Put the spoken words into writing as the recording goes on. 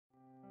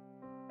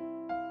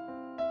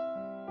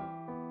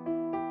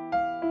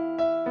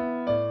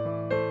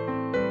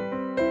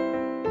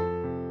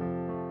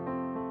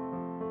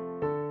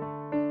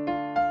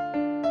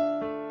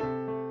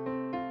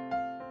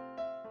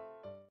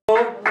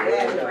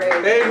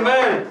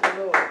Amen.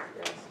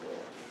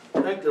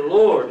 Thank the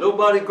Lord.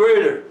 Nobody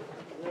greater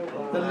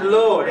than the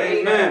Lord.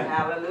 Amen.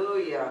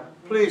 Hallelujah.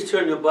 Please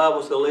turn your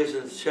Bibles to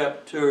Galatians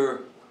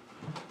chapter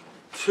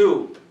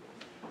 2.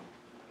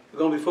 We're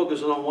going to be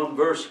focusing on one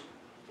verse.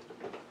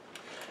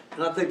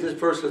 And I think this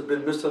verse has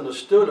been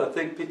misunderstood. I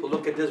think people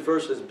look at this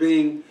verse as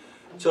being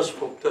just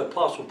for the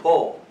Apostle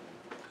Paul.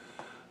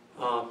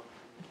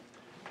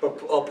 But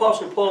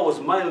Apostle Paul was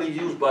mightily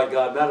used by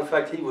God. Matter of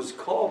fact, he was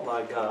called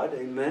by God.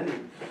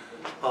 Amen.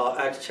 In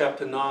Acts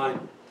chapter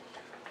 9,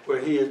 where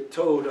he had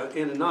told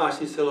Ananias,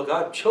 he said, look,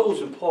 I've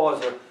chosen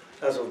Paul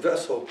as a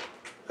vessel,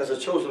 as a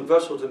chosen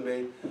vessel to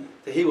me,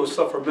 that he will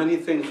suffer many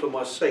things for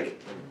my sake.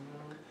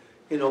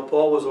 You know,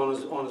 Paul was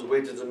on his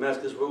way to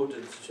Damascus road to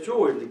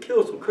destroy and to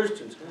kill some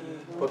Christians.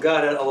 But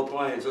God had other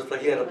plans, just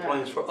like he had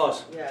plans for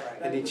us.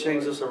 And he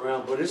changed us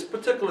around. But this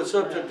particular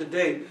subject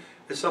today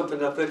is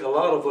something I think a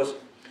lot of us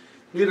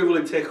need to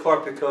really take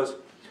heart, because,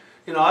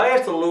 you know, I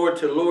asked the Lord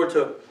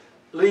to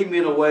lead me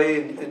in a way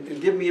and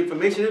give me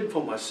information, even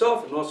for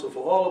myself and also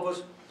for all of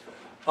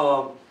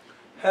us,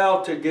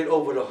 how to get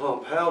over the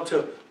hump, how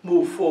to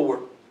move forward.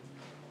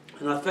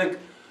 And I think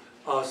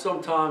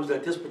sometimes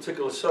that this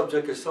particular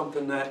subject is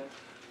something that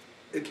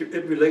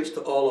it relates to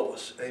all of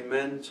us.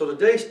 Amen. So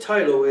today's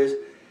title is,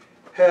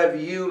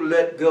 have you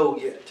let go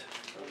yet?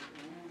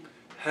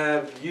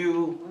 Have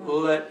you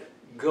let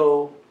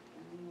go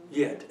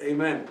yet?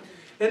 Amen.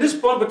 In this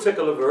one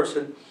particular verse,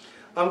 and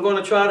I'm going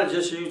to try to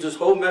just use this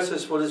whole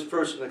message for this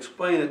verse and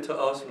explain it to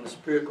us, and the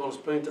Spirit going to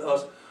explain to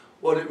us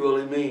what it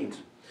really means.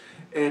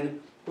 And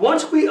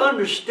once we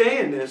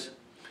understand this,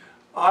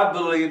 I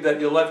believe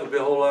that your life will be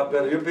a whole lot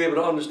better. You'll be able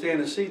to understand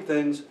and see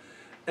things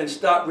and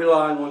stop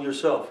relying on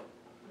yourself.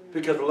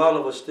 Because a lot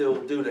of us still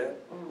do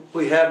that.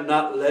 We have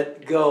not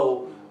let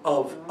go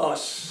of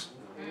us.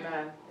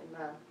 Amen.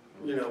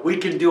 You know, we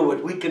can do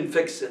it. We can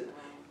fix it.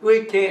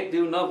 We can't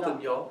do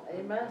nothing, y'all.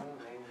 Amen.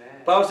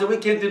 The Bible said we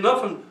can't do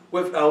nothing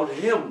without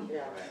Him.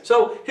 Yeah.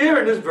 So here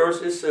in this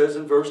verse, it says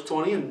in verse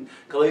 20, in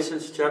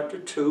Galatians chapter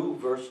 2,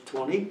 verse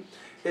 20,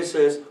 it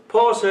says,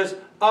 Paul says,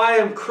 I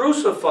am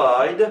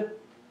crucified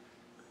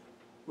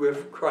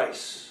with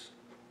Christ.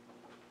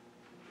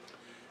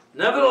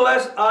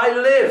 Nevertheless, I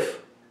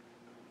live.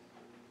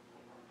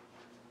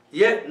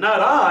 Yet not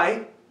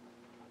I,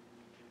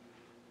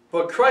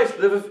 but Christ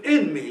liveth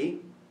in me.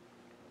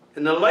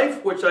 And the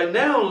life which I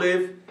now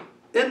live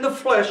in the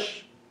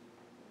flesh,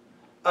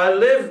 I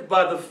live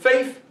by the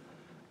faith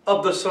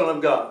of the Son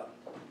of God,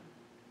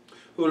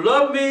 who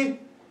loved me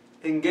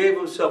and gave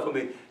himself for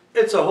me.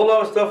 It's a whole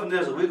lot of stuff in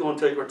there, so we're going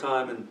to take our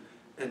time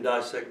and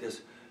dissect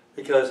this,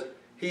 because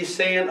he's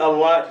saying a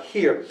lot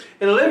here.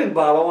 In the Living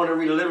Bible, I want to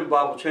read a Living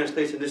Bible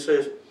translation. It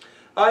says,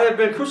 I have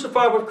been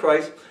crucified with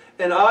Christ,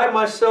 and I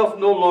myself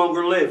no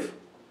longer live,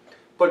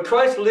 but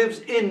Christ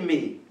lives in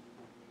me.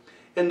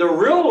 In the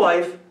real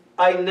life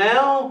I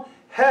now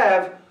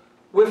have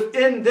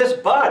within this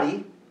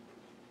body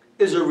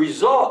is a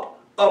result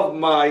of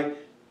my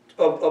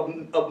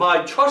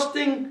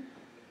trusting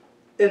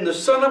in the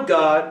Son of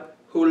God,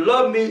 who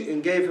loved me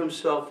and gave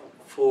himself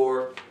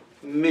for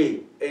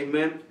me.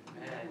 Amen.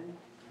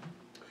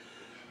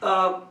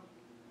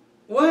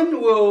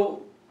 When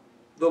will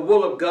the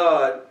will of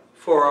God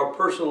for our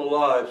personal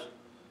lives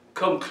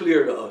come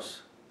clear to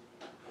us?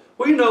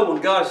 We know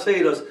when God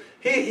saved us,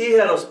 He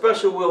had a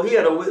special will. He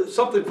had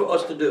something for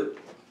us to do.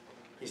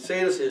 He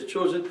saved us as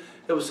children.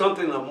 It was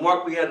something, a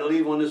mark we had to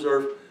leave on this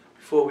earth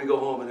before we go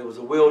home. And it was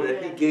a will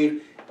that He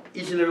gave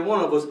each and every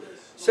one of us.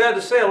 Sad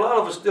to say, a lot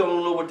of us still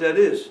don't know what that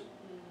is.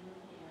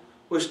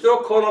 We're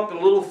still caught up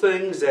in little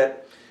things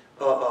that,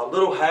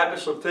 little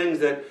habits or things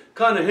that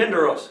kind of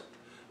hinder us,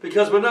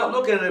 because we're not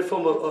looking at it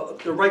from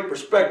the right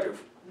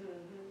perspective.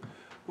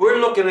 We're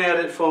looking at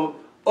it from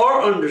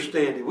our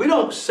understanding. We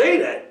don't say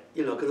that,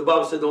 you know, because the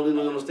Bible said don't lean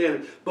on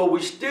understanding, but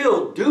we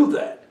still do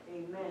that.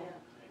 Amen.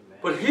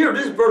 But here,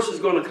 this verse is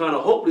going to kind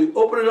of hopefully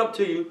open it up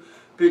to you,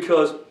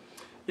 because,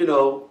 you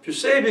know, if you're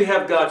saved, you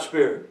have God's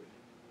Spirit.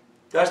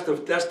 That's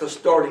the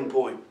starting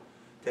point,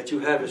 that you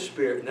have His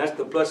Spirit. And that's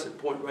the blessed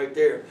point right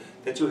there,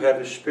 that you have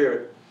His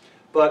Spirit.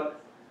 But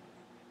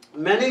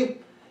many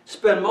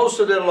spend most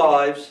of their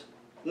lives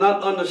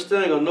not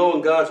understanding or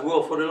knowing God's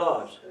will for their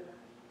lives.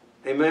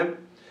 Amen?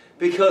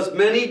 Because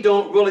many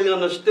don't really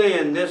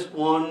understand this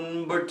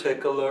one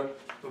particular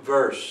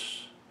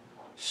verse.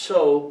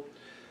 So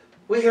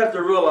we have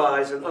to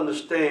realize and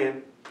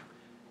understand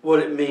what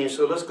it means.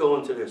 So let's go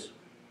into this.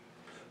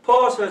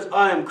 Paul says,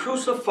 I am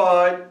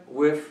crucified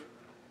with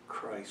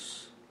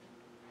Christ.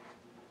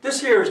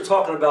 This here is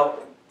talking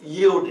about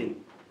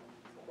yielding.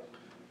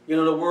 You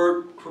know, the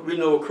word, we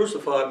know what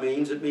crucified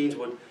means. It means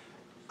when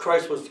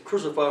Christ was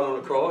crucified on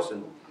the cross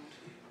and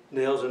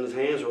nails in his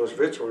hands or his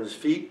wrists or his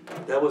feet.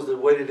 That was the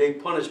way that they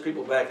punished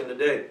people back in the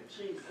day.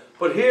 Jesus.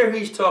 But here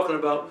he's talking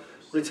about,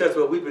 when he talks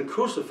about we've been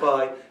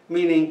crucified,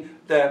 meaning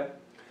that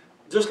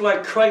just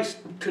like Christ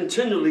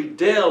continually,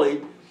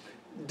 daily,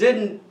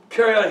 didn't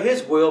carry out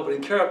his will, but he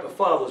carried out the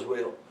Father's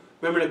will.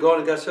 Remember in the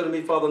garden, God said to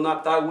me, Father,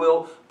 not thy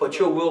will, but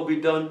your will be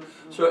done.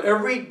 So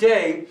every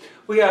day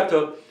we have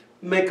to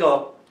make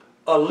a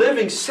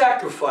living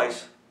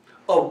sacrifice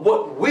of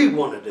what we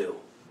want to do.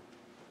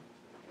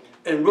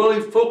 And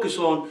really focus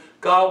on,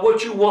 God,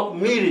 what you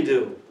want me to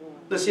do.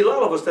 Now see, a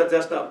lot of us,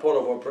 that's not part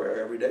of our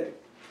prayer every day.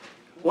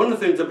 One of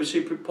the things that we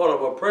see part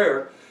of our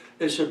prayer,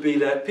 it should be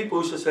that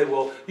people who should say,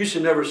 well, you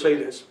should never say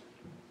this.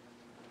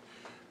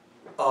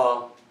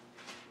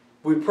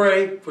 We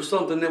pray for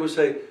something, they would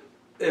say,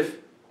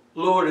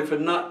 Lord, if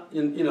it's not,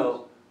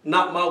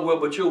 not my will,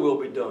 but your will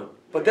be done.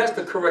 But that's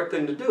the correct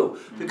thing to do.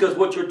 Because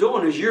what you're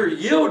doing is you're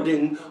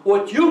yielding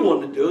what you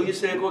want to do. You're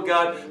saying, well,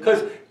 God,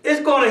 because He's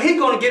going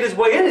to get His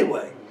way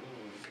anyway.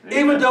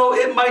 Even though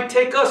it might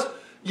take us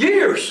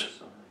years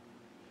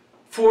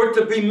for it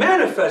to be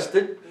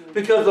manifested,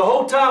 because the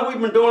whole time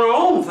we've been doing our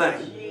own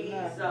thing.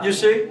 You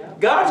see,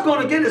 God's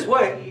going to get His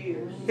way.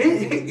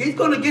 He's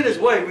going to get His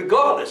way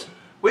regardless.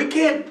 We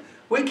can't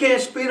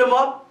speed Him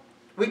up.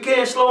 We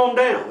can't slow Him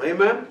down.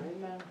 Amen?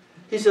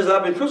 He says,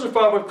 I've been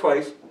crucified with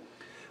Christ.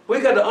 We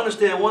got to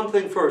understand one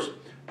thing first.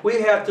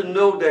 We have to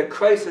know that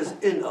Christ is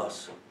in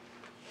us.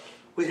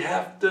 We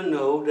have to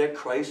know that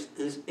Christ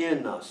is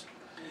in us.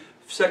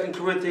 2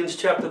 Corinthians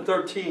chapter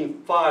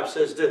 13, 5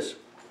 says this.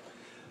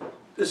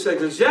 It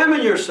says,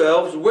 examine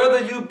yourselves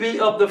whether you be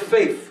of the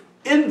faith,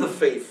 in the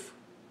faith.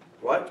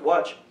 Right?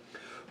 Watch.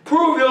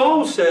 Prove your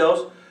own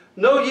selves.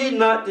 Know ye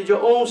not that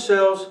your own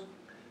selves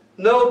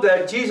know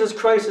that Jesus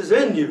Christ is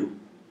in you,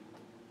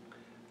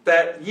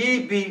 that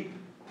ye be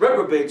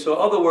reprobates. So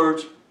in other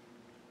words,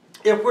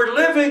 if we're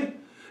living,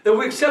 if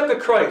we accepted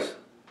Christ,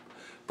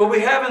 but we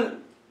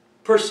haven't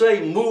per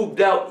se moved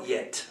out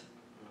yet,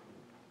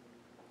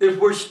 if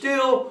we're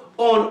still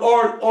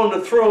on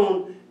the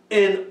throne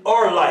in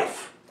our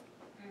life,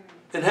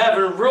 and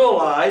haven't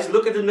realized,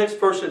 look at the next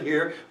verse in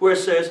here, where it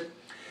says,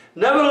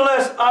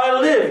 nevertheless I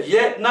live,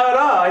 yet not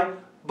I,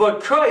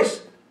 but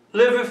Christ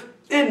liveth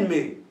in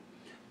me.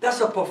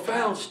 That's a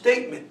profound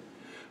statement.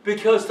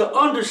 Because to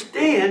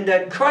understand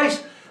that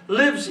Christ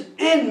lives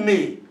in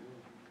me.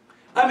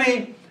 I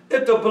mean,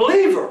 if the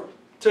believer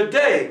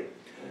today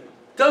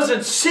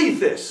doesn't see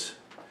this,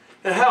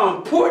 and how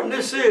important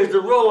this is to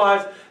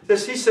realize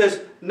that he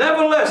says,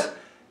 nevertheless,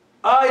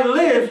 I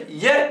live,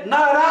 yet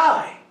not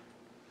I.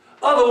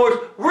 In other words,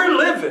 we're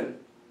living,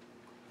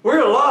 we're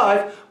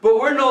alive,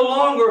 but we're no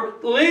longer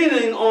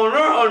leaning on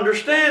our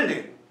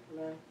understanding.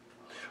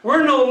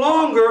 We're no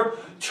longer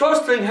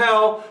trusting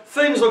how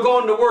things are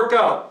going to work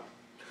out.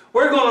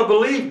 We're going to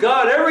believe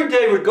God every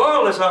day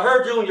regardless. I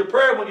heard you in your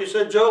prayer when you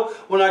said, Joe,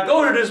 when I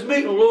go to this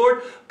meeting,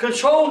 Lord,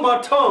 control my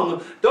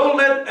tongue. Don't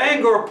let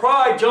anger or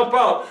pride jump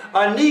out.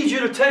 I need you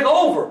to take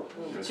over.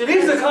 See,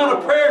 these are the kind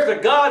of prayers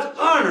that God's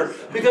honor.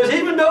 Because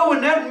even though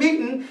in that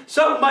meeting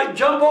something might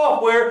jump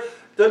off where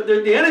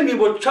the enemy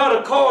will try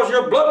to cause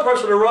your blood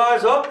pressure to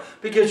rise up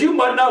because you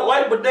might not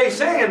like what they're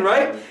saying,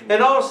 right?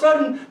 And all of a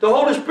sudden, the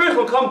Holy Spirit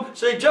will come and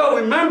say, Joe,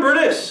 remember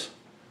this.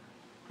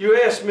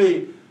 You asked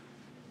me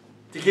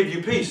to give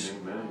you peace.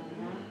 Amen.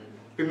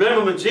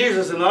 Remember when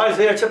Jesus in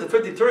Isaiah chapter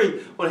 53,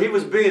 when he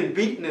was being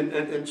beaten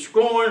and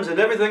scorned and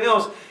everything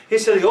else, he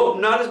said he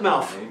opened not his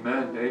mouth.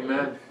 Amen.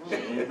 Amen.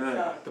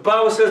 Amen. The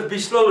Bible says be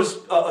slow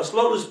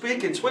to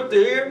speak and swift to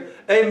hear.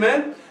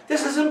 Amen.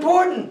 This is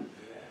important.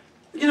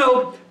 You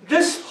know,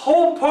 this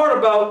whole part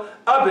about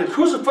I've been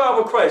crucified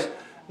with Christ.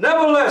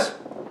 Nevertheless,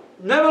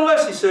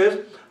 he says,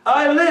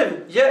 I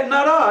live, yet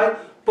not I,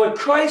 but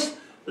Christ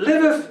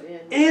liveth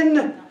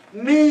in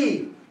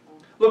me.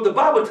 Look, the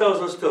Bible tells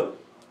us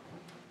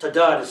to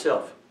die to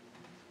self.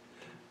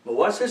 But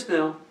watch this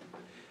now.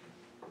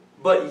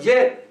 But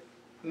yet,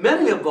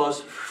 many of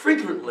us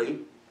frequently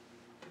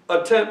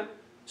attempt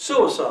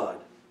suicide.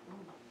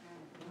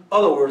 In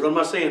other words, I'm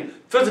not saying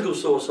physical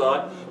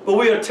suicide, but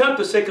we attempt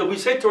to say, because we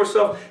say to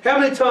ourselves, how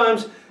many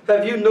times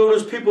have you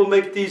noticed people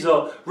make these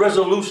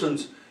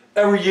resolutions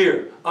every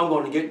year? I'm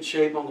going to get in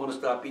shape, I'm going to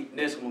stop eating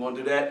this, I'm going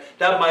to do that.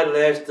 That might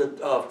last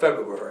to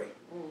February.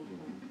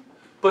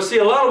 But see,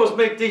 a lot of us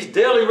make these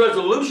daily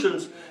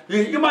resolutions.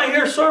 You might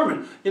hear a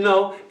sermon,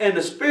 and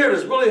the Spirit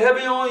is really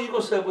heavy on you. You're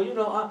going to say,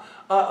 well,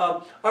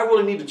 I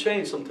really need to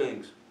change some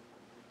things.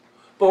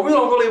 But we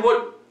don't really,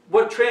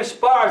 what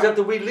transpires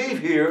after we leave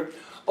here,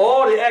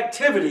 all the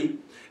activity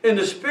in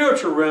the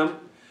spiritual realm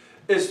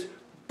is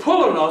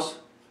pulling us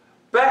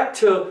back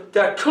to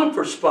that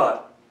comfort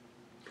spot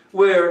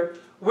where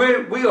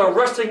we are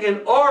resting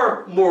in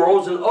our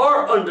morals and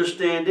our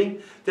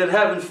understanding than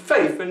having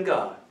faith in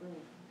God.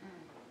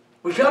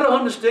 We got to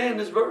understand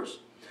this verse,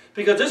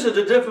 because this is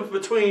the difference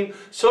between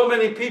so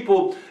many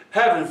people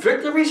having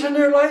victories in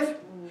their life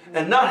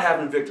and not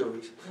having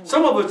victories.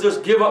 Some of us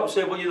just give up and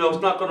say, well,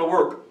 it's not going to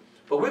work.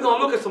 But we're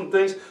going to look at some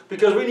things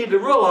because we need to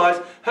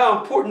realize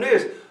how important it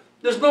is.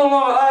 There's no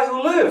longer I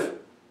who live.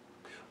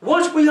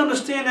 Once we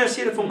understand that,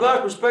 see it from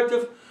God's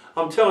perspective,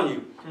 I'm telling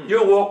you,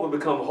 your walk will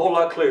become a whole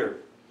lot clearer.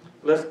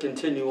 Let's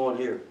continue on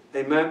here.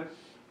 Amen.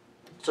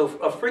 So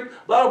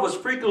a lot of us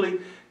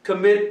frequently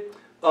commit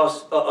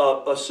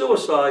a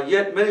suicide,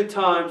 yet many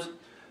times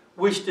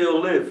we still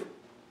live.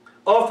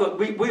 Often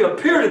we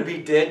appear to be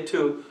dead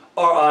to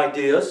our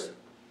ideas,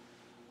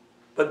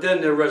 but then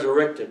they're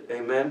resurrected.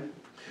 Amen.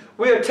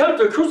 we attempt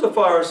to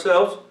crucify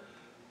ourselves,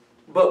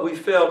 but we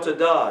fail to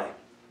die.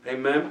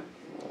 Amen.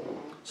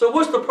 So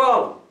what's the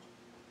problem?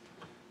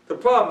 The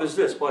problem is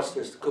this. Watch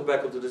this. Go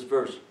back up to this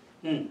verse.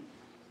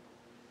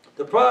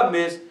 The problem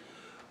is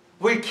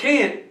we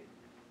can't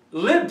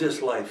live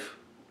this life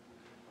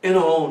in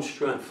our own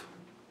strength.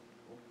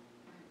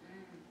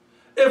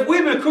 If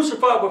we've been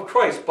crucified with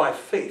Christ by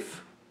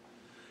faith,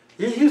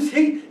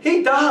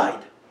 he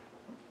died.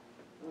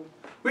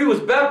 We was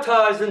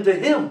baptized into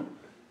him,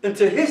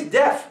 into his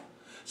death.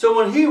 So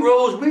when he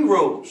rose, we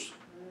rose.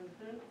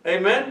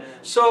 Amen?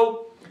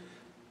 So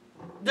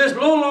there's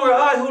no longer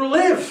I who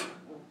live,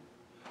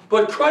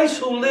 but Christ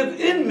who live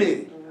in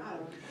me.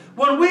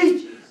 When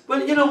we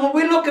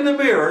look in the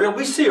mirror,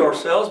 we see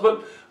ourselves,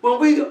 but when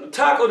we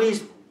tackle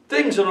these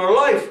things in our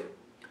life,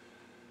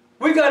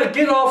 we got to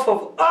get off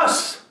of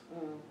us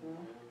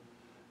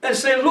and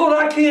say, Lord,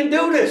 I can't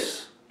do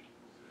this.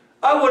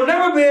 I will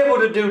never be able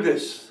to do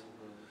this.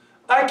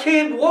 I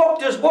can't walk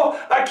this walk.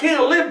 I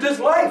can't live this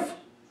life.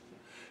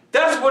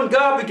 That's when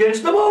God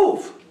begins to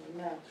move.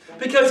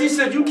 Because he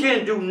said, you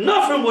can't do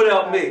nothing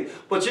without me.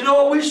 But you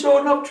know what? We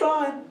sure enough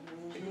trying.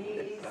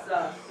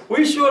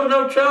 We sure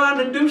enough trying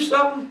to do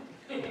something.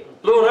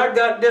 Lord, I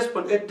got this,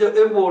 but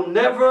it will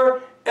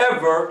never,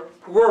 ever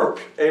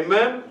work.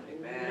 Amen?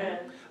 Amen.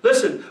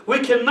 Listen, we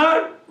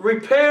cannot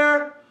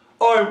repair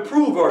or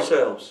improve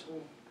ourselves.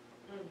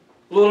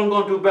 Lord, I'm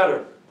going to do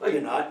better. No,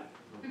 you're not.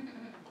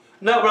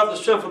 Not without the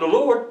strength of the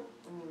Lord.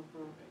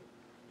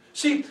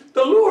 See,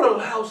 the Lord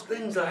allows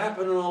things to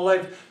happen in our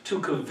life to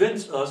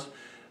convince us,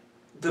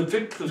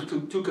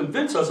 to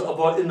convince us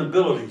of our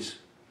inabilities.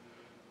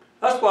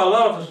 That's why a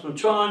lot of us have been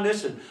trying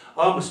this, and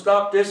I'm going to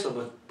stop this, I'm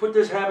going to put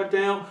this habit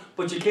down,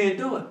 but you can't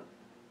do it.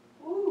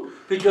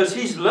 Because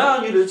he's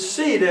allowing you to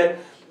see that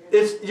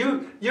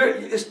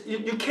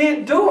you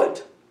can't do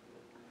it.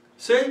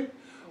 See?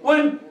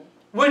 When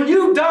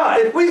you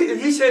die,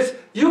 he says,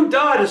 you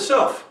die to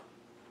self.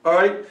 All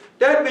right?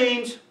 That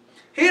means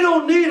he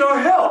don't need our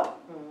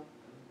help.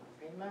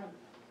 Amen.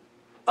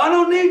 I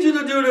don't need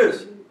you to do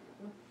this.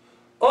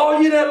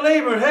 All you that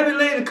labor and heavy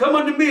laden, come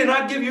unto me and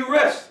I give you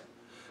rest.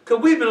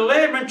 Because we've been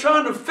laboring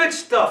trying to fix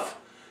stuff.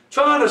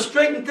 Trying to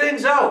straighten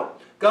things out.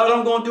 God,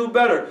 I'm going to do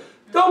better.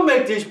 Don't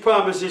make these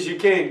promises you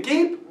can't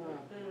keep.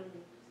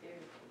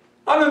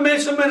 I've been made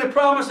so many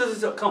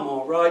promises. Come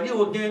on, Rod,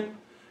 you again.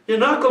 You're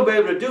not going to be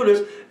able to do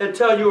this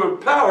until you're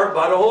empowered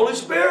by the Holy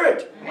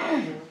Spirit.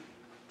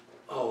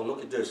 Oh,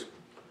 look at this.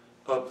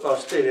 I'll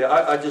stay there.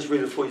 I just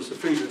read it for you. It's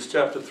Ephesians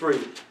chapter 3,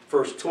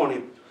 verse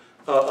 20.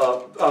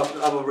 I'm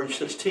going to read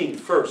 16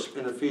 first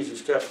in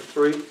Ephesians chapter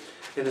 3.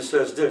 And it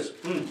says this.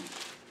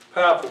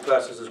 Powerful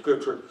passage of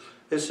Scripture.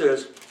 It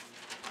says,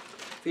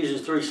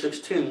 Ephesians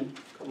 3:16.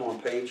 Come on,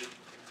 page.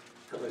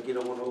 You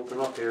don't want to open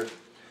up here.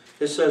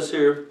 It says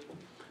here,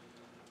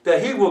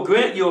 that he will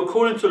grant you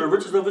according to the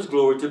riches of his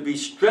glory to be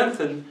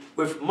strengthened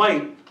with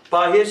might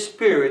by his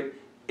Spirit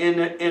in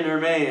the inner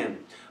man.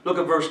 Look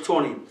at verse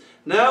 20.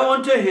 Now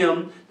unto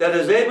him that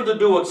is able to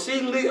do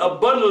exceedingly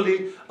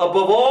abundantly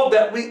above all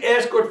that we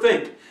ask or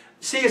think.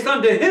 See, it's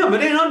unto him.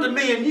 It ain't unto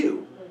me and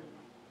you.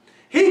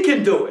 He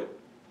can do it.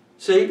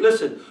 See,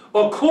 listen.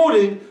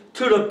 According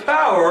to the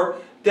power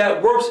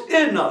that works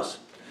in us.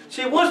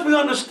 See, once we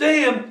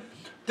understand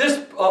this,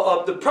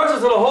 the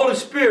presence of the Holy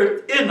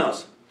Spirit in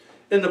us,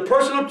 in the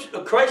person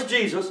of Christ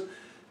Jesus,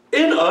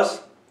 in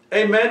us,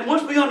 amen,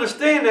 once we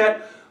understand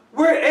that,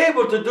 we're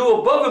able to do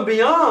above and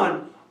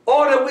beyond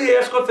all that we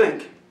ask or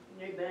think.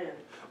 Amen.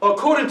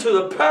 According to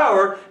the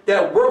power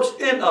that works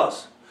in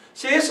us.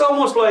 See, it's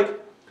almost like,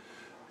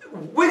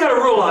 we got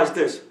to realize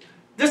this.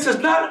 This is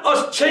not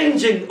us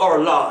changing our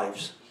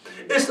lives.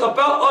 It's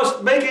about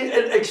us making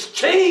an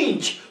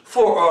exchange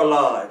for our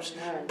lives.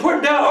 Amen.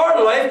 Putting down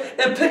our life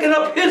and picking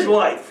up his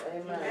life.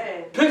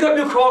 Amen. Pick up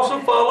your cross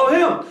and follow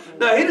him.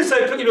 Now, he didn't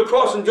say pick up your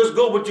cross and just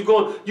go with you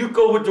going. You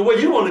go with the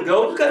way you want to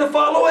go. You got to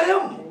follow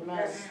him.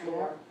 Amen.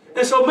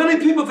 And so many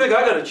people think,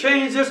 I got to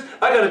change this,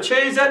 I got to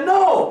change that.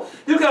 No,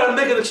 you got to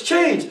make an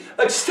exchange.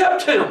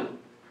 Accept him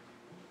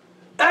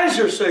as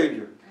your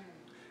Savior.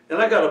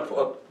 And I got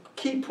a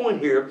key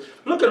point here.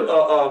 Look at,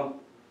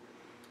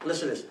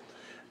 listen to this.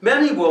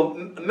 Many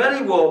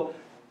will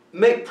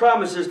make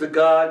promises to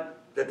God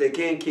that they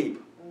can't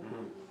keep.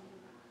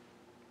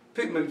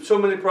 People make so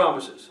many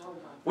promises.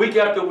 Week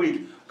after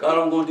week, God,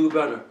 I'm going to do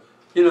better.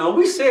 You know,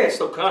 we say it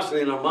so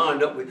constantly in our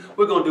mind, don't we?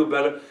 We're going to do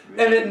better.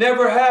 And it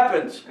never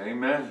happens.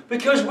 Amen.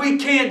 Because we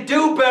can't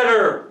do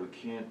better. We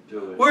can't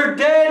do it. We're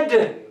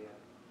dead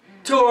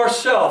to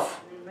ourselves.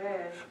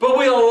 But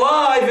we're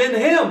alive in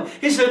him.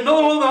 He said,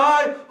 no longer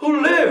I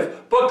who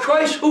live, but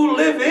Christ who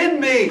live in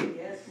me.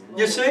 Yes,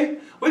 you see?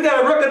 We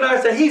got to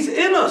recognize that he's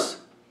in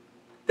us.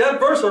 That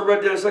verse I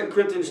read there in 2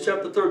 Corinthians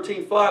chapter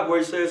 13:5, where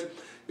he says,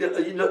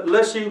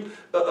 unless you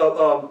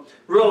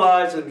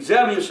realize and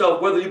examine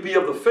yourself whether you be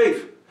of the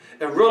faith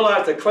and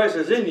realize that Christ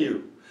is in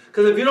you.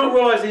 Because if you don't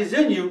realize he's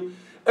in you,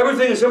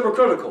 everything is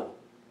hypocritical.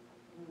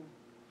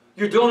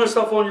 You're doing this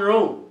stuff on your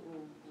own.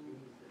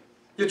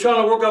 You're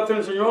trying to work out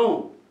things on your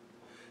own.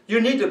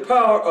 You need the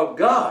power of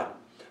God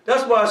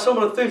That's why some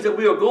of the things that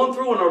we are going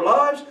through in our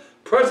lives,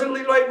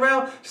 presently right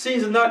now,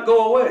 seems to not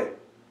go away.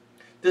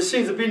 There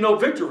seems to be no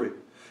victory.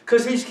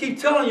 Because he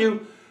keeps telling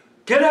you,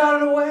 get out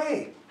of the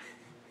way.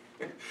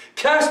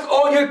 Cast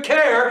all your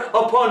care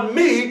upon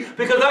me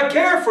because I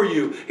care for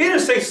you. He didn't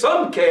say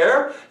some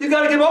care. You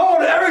got to give all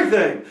to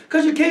everything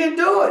because you can't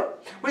do it.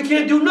 We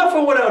can't do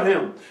nothing without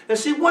him. And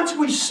see, once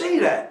we see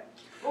that,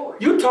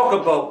 you talk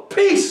about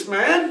peace,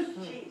 man.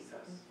 Jesus.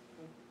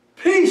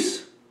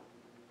 Peace.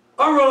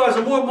 I'm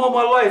realizing more and more in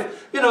my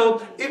life, you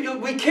know,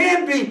 we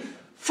can't be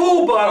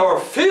fooled by our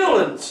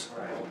feelings.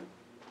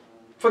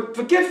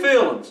 Forget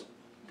feelings.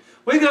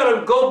 We got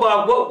to go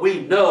by what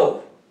we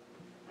know.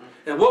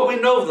 And what we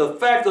know is the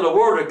fact of the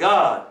Word of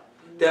God,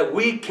 that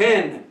we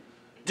can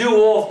do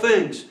all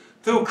things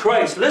through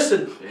Christ.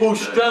 Listen, who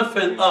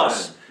strengthened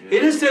us. He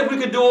didn't say we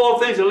could do all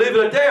things and leave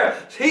it there.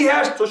 He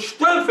has to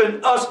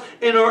strengthen us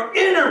in our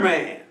inner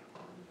man.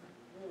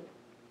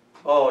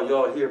 Oh,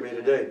 y'all hear me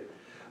today.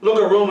 Look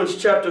at Romans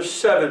chapter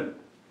 7.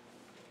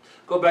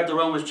 Go back to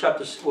Romans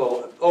chapter,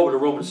 over to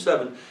Romans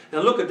 7.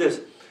 And look at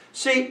this.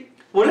 See,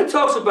 when it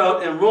talks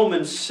about in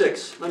Romans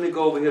 6, let me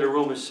go over here to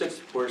Romans 6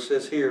 where it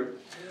says here.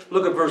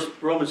 Look at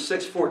Romans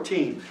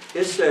 6:14.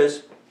 It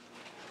says,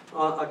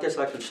 I guess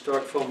I can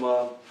start from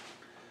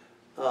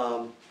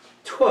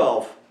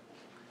 12.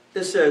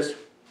 It says,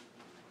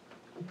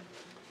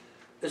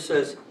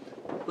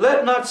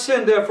 let not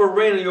sin therefore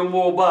reign in your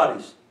mortal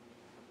bodies,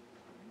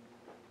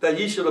 that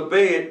ye should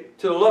obey it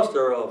to the lust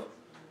thereof.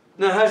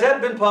 Now, has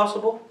that been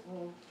possible?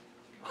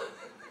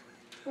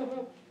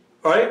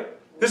 Right?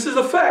 This is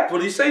a fact,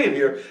 what he's saying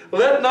here.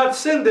 Let not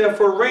sin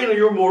therefore reign in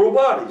your mortal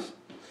bodies,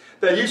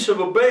 that ye should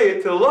obey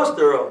it to the lust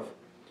thereof.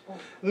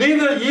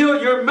 Neither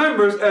yield your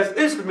members as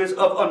instruments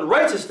of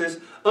unrighteousness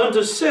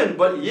unto sin,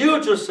 but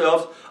yield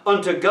yourselves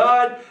unto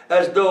God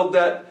as though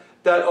that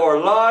are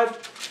alive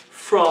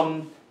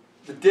from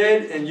the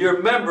dead, and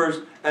your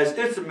members as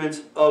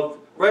instruments of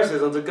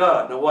righteousness unto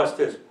God. Now watch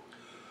this.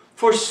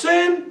 For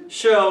sin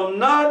shall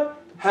not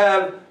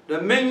have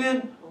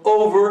dominion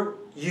over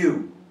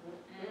you.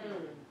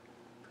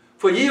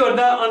 For ye are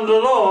not under the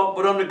law,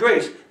 but under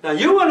grace. Now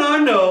you and I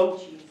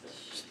know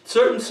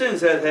certain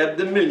sins that have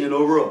dominion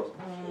over us.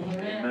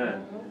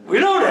 Amen. We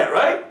know that,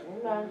 right?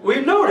 Amen.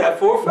 We know that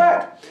for a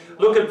fact.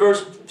 Look at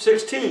verse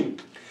 16.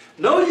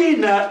 Know ye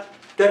not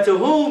that to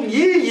whom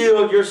ye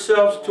yield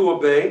yourselves to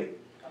obey,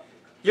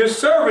 your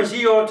servants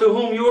ye are to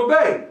whom you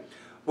obey,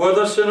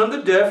 whether sin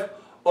unto death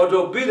or to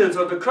obedience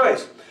unto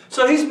Christ.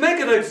 So he's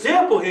making an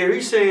example here.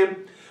 He's saying,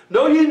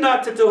 know ye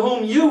not that to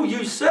whom you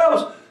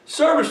yourselves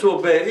servants to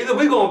obey. Either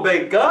we're going to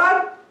obey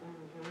God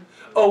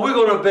or we're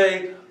going to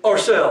obey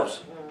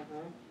ourselves.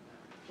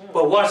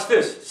 But watch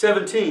this,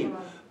 17.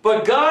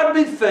 But God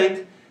be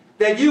thanked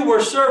that you were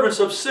servants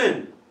of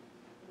sin.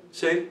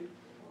 See?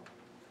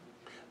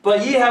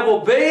 But ye have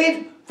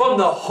obeyed from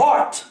the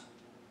heart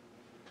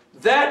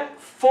that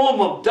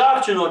form of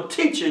doctrine or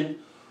teaching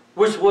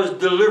which was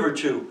delivered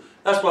to you.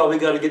 That's why we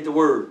got to get the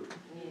Word.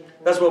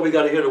 That's why we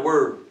got to hear the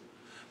Word.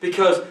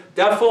 Because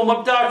that form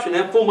of doctrine,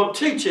 that form of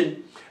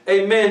teaching,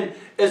 amen,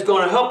 is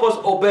going to help us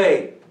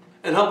obey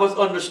and help us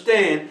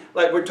understand,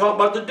 like we're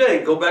talking about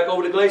today. Go back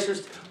over to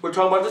Galatians. We're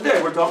talking about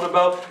today. We're talking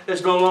about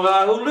it's no longer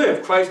I who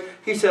live. Christ,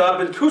 he said, I've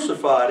been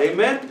crucified.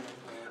 Amen?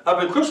 I've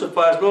been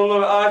crucified. It's no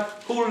longer I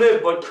who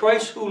live, but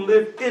Christ who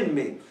lived in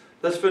me.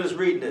 Let's finish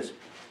reading this.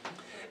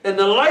 In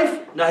the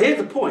life, now here's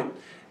the point.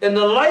 In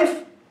the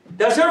life,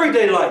 that's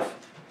everyday life.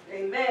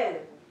 Amen.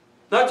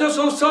 Not just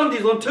on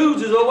Sundays, on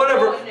Tuesdays, or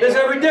whatever. It's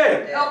every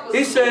day.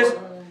 He says,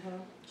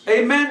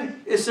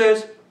 amen, it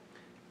says,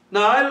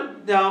 now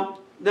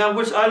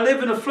which I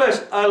live in the flesh,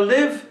 I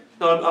live,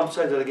 no, I'm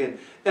saying that again.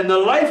 In the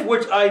life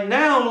which I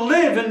now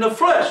live in the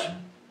flesh,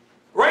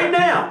 right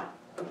now,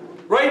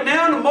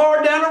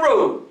 tomorrow down the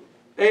road,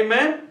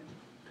 amen,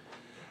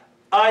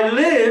 I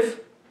live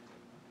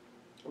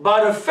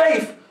by the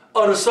faith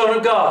of the Son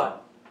of God.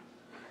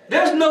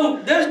 There's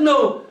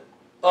no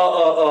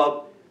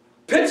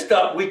pit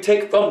stop we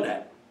take from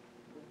that.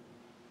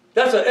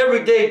 That's an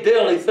everyday,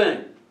 daily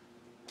thing.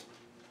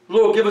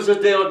 Lord, give us this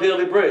day our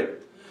daily bread.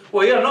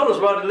 Well, yeah, I noticed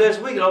about it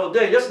last week and the other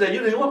day. Yesterday, you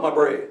didn't want my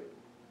bread.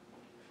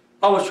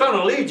 I was trying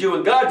to lead you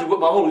and guide you with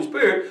my Holy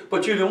Spirit,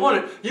 but you didn't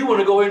want it. You want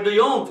to go ahead and do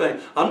your own thing.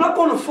 I'm not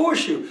going to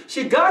force you.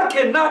 See, God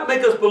cannot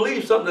make us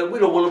believe something that we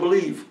don't want to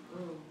believe.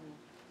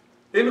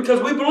 Even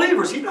because we're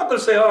believers. He's not going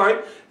to say, all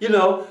right, you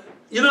know,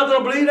 you're not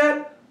going to believe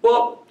that?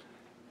 Well,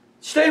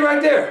 stay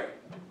right there.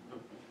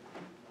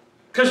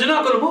 Because you're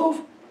not going to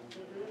move.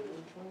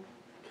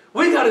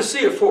 We got to see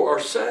it for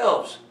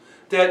ourselves.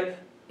 That,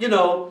 you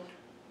know,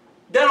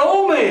 that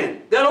old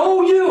man, that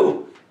old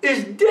you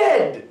is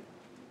dead.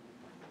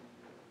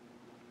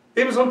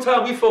 Even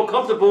sometimes we feel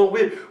comfortable,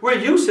 we're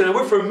used to it,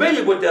 we're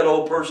familiar with that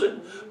old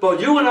person. But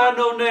you and I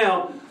know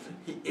now,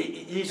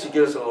 he used to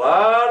get us in a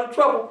lot of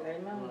trouble.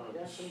 Amen.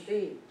 Yes,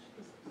 indeed.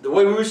 The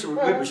way we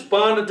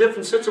respond to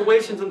different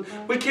situations, and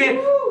we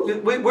can't,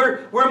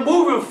 we're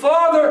moving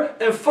farther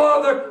and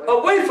farther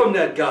away from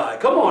that guy.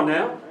 Come on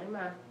now.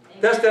 Amen.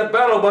 That's that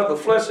battle about the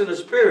flesh and the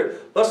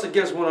spirit, us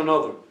against one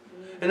another.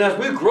 And as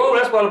we grow,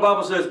 that's why the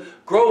Bible says,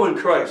 grow in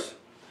Christ.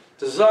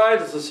 Desire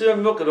the sincere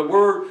milk of the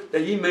word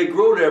that ye may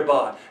grow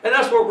thereby. And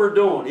that's what we're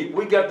doing.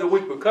 We got the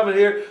week. We're coming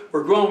here.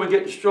 We're growing. We're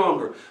getting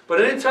stronger.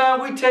 But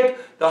anytime we take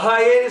the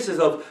hiatuses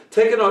of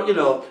taking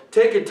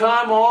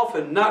time off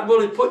and not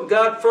really putting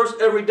God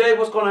first every day,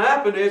 what's going to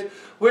happen is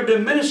we're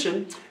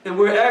diminishing and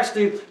we're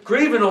actually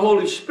grieving the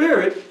Holy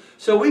Spirit.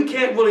 So we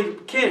can't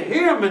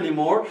hear Him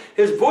anymore.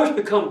 His voice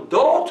becomes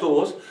dull to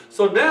us.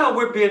 So now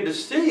we're being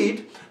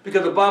deceived,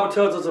 because the Bible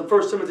tells us in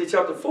 1 Timothy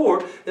chapter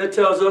 4, it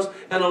tells us,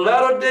 in the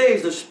latter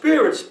days the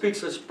Spirit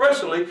speaks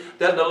expressly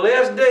that in the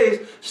last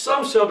days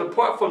some shall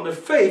depart from the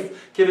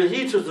faith, giving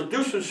heed to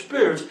seducing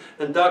spirits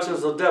and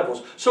doctrines of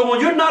devils. So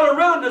when you're not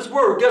around this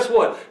word, guess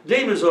what?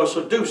 Demons are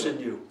seducing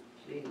you.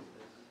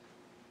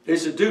 They're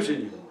seducing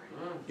you.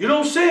 You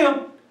don't see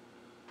them,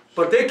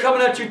 but they're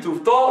coming at you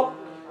through thought,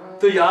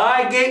 through your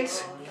eye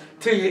gates,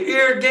 to your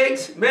ear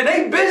gates. Man,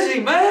 they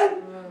busy,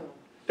 man.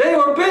 They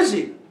are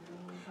busy.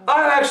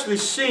 I actually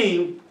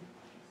seen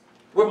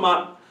with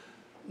my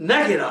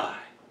naked eye.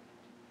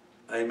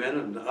 Amen.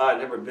 And I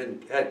never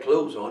had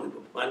clothes on it,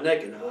 but my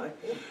naked eye.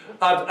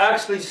 I've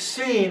actually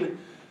seen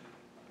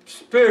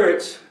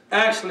spirits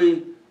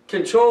actually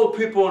control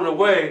people in a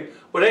way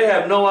where they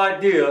have no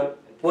idea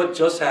what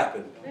just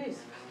happened.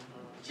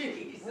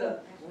 Jesus.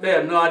 They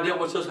have no idea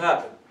what just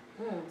happened.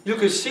 You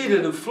can see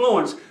the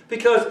influence,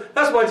 because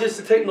that's why just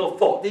to take no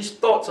thought. These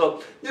thoughts are,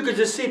 you can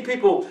just see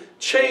people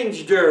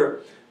change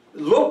their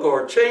look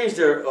or change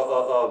their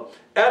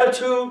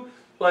attitude.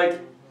 Like,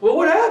 well,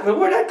 what happened?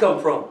 Where'd that come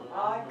from?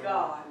 My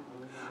God.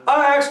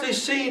 I actually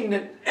seen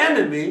the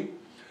enemy,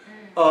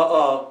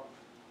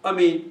 I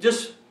mean,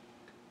 just,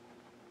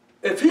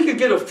 if he could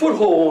get a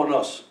foothold on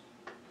us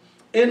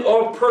in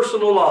our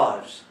personal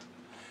lives,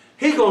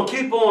 he's going to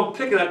keep on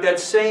picking at that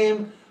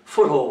same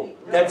foothold,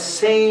 that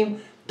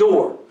same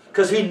door,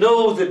 because he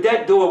knows that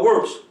that door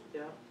works.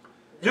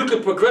 You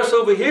can progress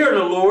over here in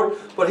the Lord,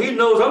 but he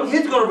knows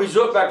he's going to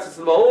resort back to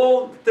some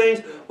old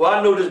things. Well,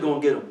 I know this is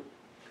going to get him.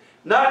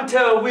 Not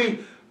until we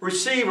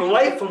receive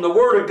light from the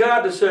Word of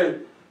God to say,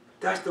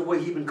 that's the way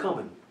he's been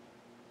coming.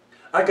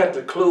 I got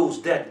to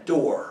close that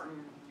door.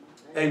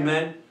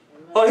 Amen.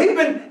 Oh, he's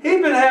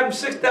been having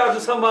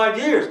 6,000 some odd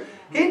years.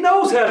 He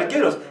knows how to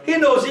get us. He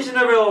knows each and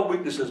every all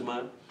weaknesses,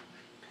 man.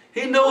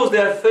 He knows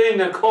that thing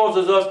that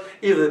causes us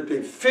either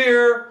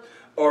fear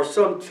or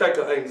some type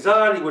of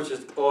anxiety, which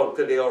is all,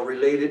 they are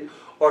related,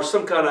 or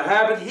some kind of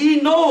habit. He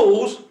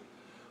knows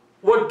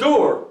what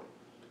door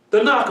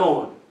to knock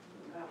on.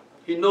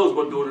 He knows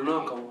what door to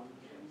knock on.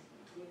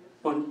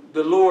 When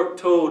the Lord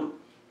told,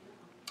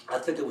 I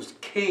think it was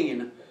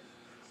Cain,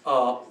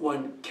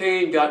 when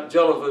Cain got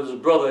jealous of his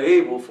brother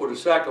Abel for the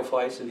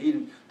sacrifice,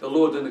 and the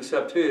Lord didn't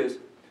accept his,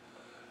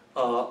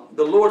 the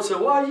Lord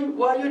said, why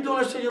are you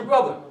doing this to your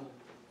brother?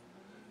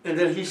 And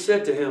then he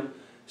said to him,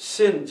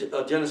 sin,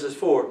 Genesis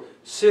 4,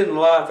 sin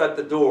lieth at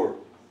the door.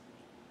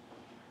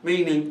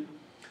 Meaning,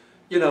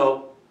 you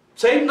know,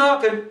 Satan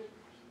knocking,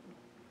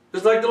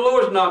 just like the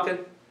Lord's knocking.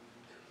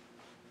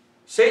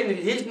 Satan,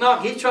 he's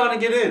trying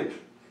to get in.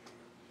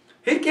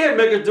 He can't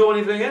make us do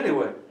anything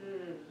anyway.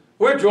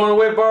 We're drawn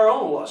away by our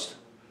own lust.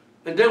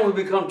 And then we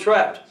become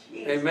trapped.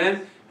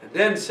 Amen. And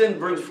then sin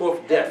brings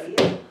forth death.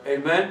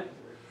 Amen.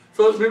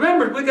 So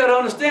remember, we got to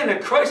understand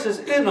that Christ is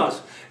in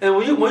us. And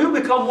when you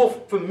become more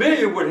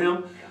familiar with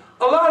Him,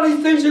 a lot of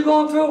these things you're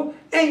going through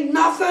ain't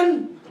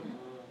nothing.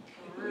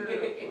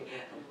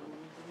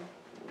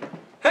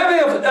 Have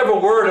you ever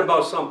worried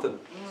about something?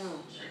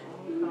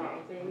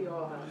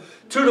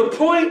 To the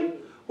point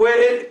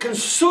where it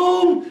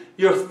consumed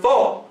your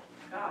thought.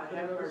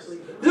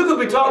 You could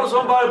be talking to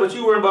somebody, but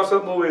you worry about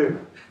something over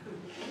here.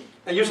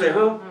 And you say,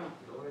 huh?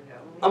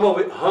 I'm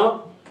over here.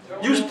 Huh?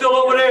 You still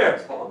over there.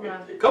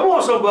 Come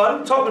on, somebody.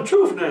 I'm talking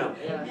truth now.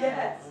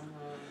 Yes.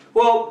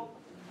 Well,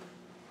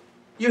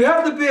 you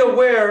have to be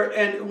aware,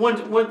 and when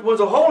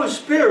the Holy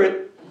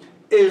Spirit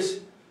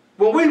is,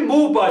 when we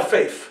move by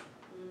faith,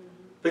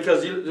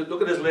 because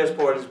look at this last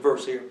part of this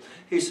verse here.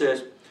 He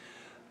says,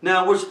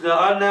 now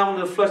I now in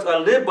the flesh, I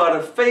live by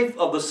the faith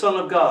of the Son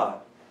of God.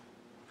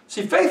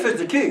 See, faith is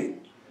the key.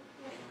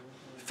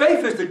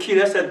 Faith is the key.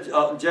 That's at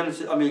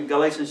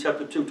Galatians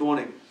chapter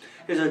 2:20.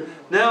 He says,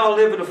 now I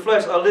live in the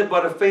flesh, I live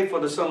by the faith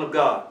of the Son of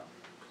God.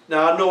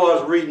 Now I know I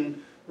was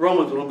reading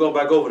Romans, but I'm going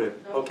back over there.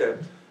 Okay.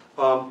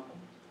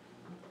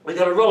 We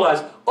got to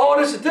realize, oh,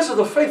 this is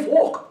a faith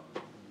walk.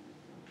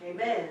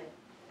 Amen.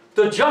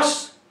 The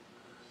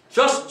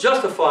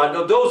justified,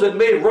 those that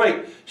made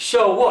right,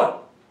 shall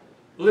what?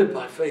 Live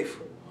by faith.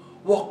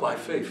 Walk by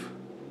faith.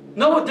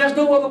 No, there's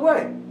no other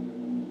way.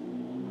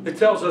 It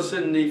tells us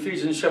in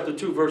Ephesians chapter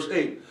 2, verse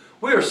 8,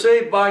 we are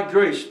saved by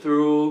grace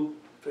through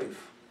faith.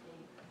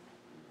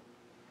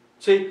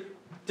 See,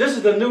 this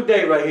is the new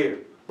day right here.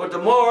 But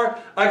tomorrow,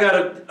 I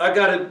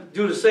gotta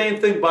do the same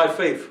thing by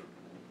faith.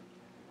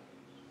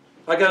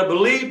 I gotta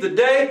believe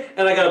today,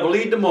 and I gotta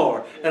believe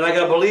tomorrow, and I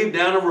gotta believe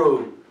down the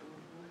road.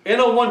 Ain't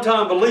no one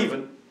time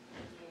believing.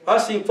 I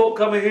seen folk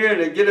come in here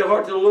and they get their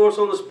heart to the Lord,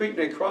 so to speak, and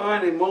they cry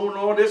and they moan and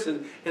all this,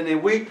 and they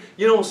weep.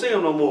 You don't see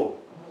them no more.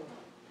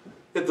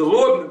 If the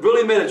Lord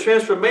really made a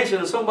transformation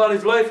in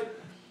somebody's life,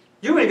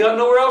 you ain't got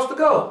nowhere else to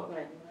go.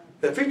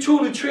 If He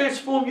truly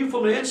transformed you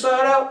from the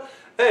inside out,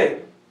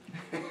 hey,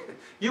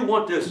 you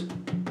want this.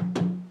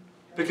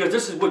 Because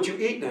this is what you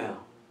eat now.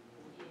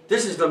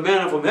 This is the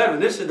manna from heaven.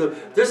 This is the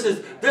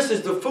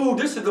food.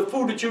 This is the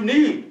food that you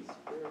need.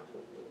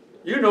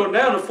 You know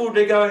now the food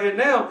they got here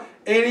now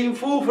ain't even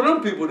food for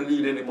them people to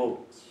eat anymore.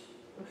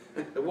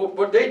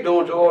 What they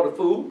doing to all the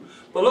food?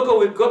 But look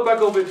over, go back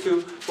over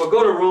to, well,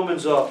 go to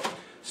Romans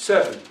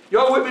 7.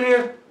 Y'all with me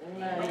here?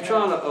 Amen. I'm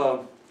trying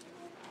to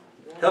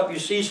help you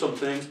see some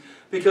things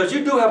because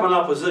you do have an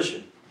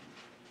opposition.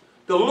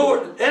 The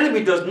Lord, the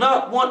enemy does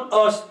not want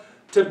us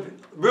to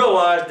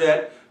realize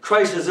that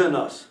Christ is in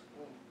us.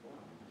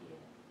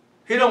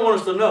 He don't want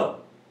us to know.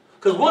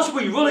 Because once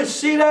we really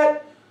see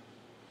that,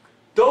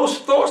 those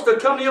thoughts that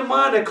come to your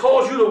mind that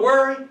cause you to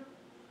worry,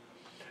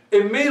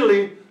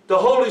 immediately the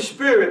Holy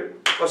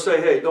Spirit will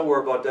say, hey, don't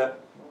worry about that.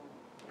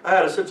 I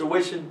had a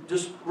situation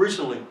just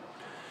recently,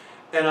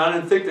 and I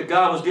didn't think that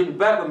God was getting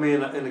back with me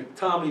in a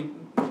timely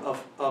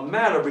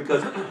manner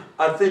because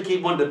I think He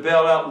wanted to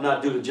bail out and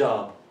not do the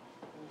job.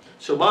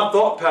 So my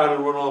thought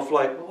pattern went off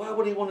like, well, why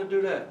would He want to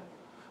do that?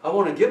 I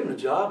want to give him the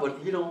job, but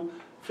He don't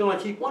feel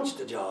like He wants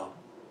the job.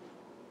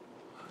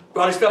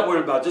 Rodney, stop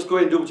worrying about it. Just go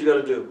ahead and do what you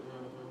got to do.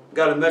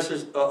 Got a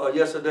message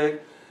yesterday,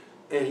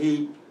 and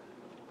he,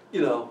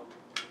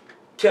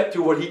 kept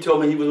to what he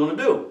told me he was going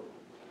to do.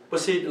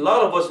 But see, a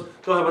lot of us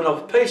don't have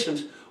enough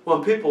patience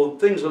when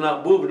things are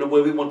not moving the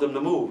way we want them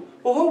to move.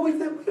 Well, who do we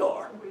think we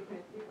are?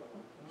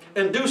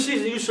 In due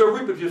season you shall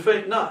reap if you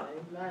faint not.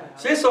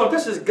 See, so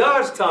this is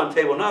God's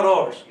timetable, not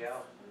ours.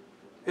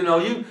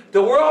 The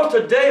world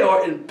today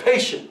are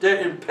impatient.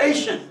 They're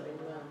impatient.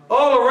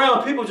 All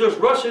around, people just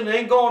rushing, they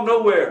ain't going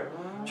nowhere.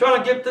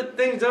 Trying to get the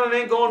things done,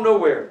 they ain't going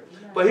nowhere.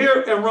 But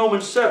here in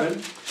Romans 7,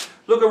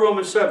 look at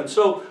Romans 7.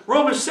 So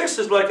Romans 6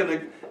 is like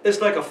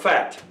a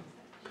fact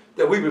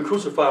that we've been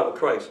crucified with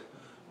Christ.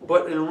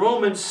 But in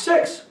Romans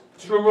 6,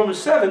 through Romans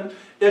 7,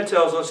 it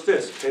tells us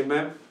this.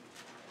 Amen.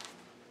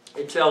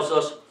 It tells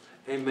us,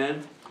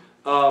 amen.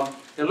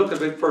 And look at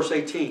verse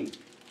 18,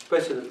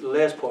 especially the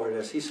last part of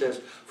this. He says,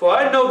 for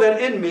I know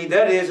that in me,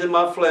 that is in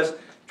my flesh,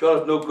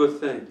 dwelleth no good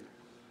thing.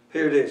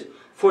 Here it is.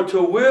 For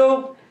to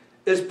will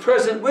is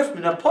present with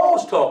me. Now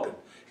Paul's talking.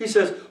 He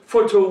says,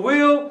 for to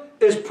will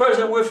is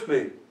present with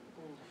me.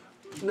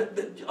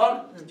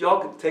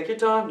 Y'all can take your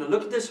time. Now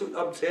look at this.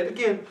 I'll say it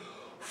again.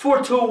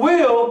 For to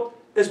will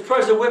is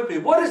present with me.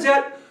 What is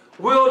that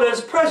will that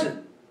is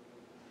present?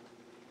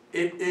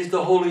 It is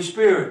the Holy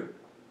Spirit.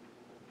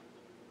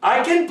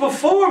 I can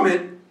perform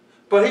it,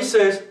 but he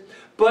says,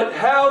 but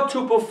how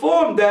to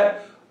perform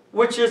that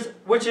which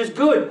is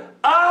good,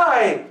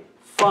 I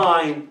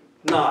find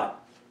not.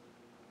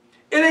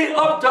 It ain't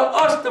up to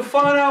us to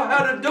find out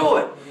how to do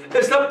it.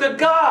 It's up to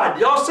God.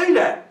 Y'all see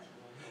that?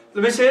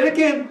 Let me say it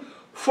again.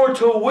 For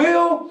to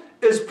will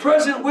is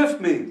present with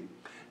me.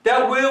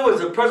 That will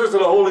is the presence of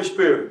the Holy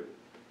Spirit.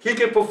 He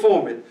can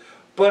perform it.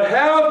 But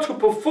how to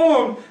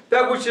perform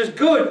that which is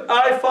good,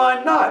 I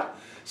find not.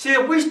 See,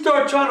 if we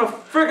start trying to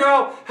figure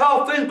out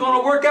how things are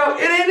going to work out,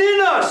 it ain't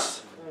in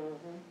us.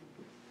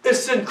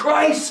 It's in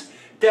Christ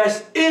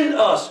that's in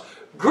us.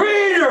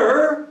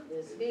 Greater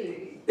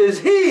is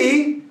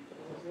He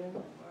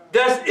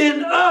that's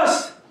in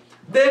us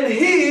than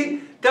he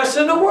that's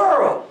in the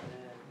world.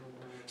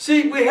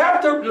 See, we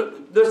have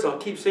to, listen, I'll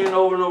keep saying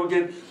over and over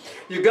again,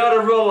 you got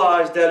to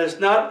realize that it's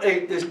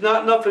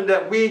not nothing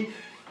that we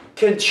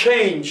can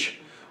change.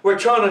 We're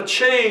trying to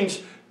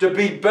change to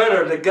be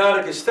better, that God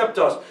can accept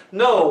us.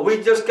 No,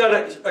 we just got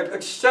to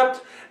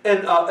accept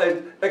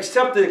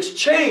the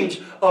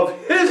exchange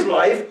of His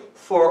life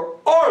for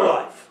our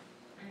life.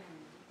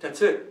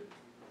 That's it.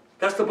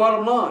 That's the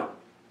bottom line.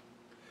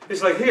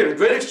 It's like here, the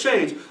great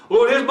exchange.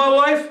 Lord, here's my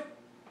life.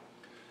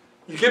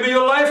 You give me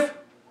your life,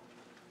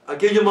 I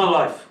give you my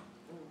life.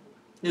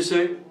 You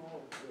see?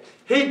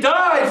 He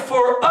died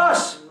for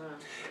us.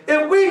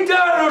 If we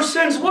die in our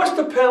sins, what's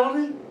the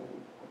penalty?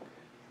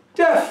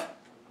 Death.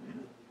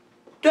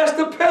 That's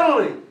the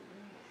penalty.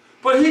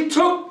 But He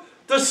took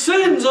the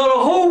sins of the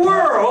whole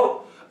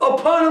world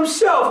upon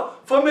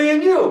Himself for me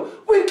and you.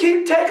 We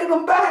keep taking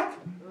them back.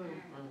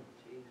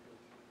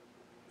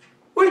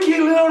 We keep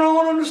leaning on our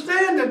own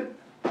understanding.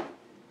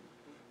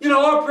 You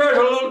know, our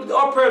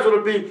prayers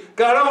would be,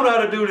 God, I don't know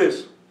how to do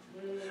this.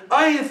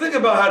 I ain't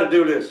thinking about how to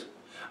do this.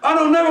 I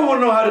don't never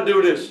want to know how to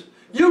do this.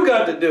 You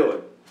got to do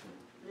it.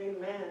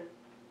 Amen.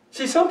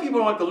 See, some people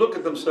don't like to look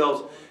at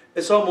themselves.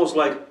 It's almost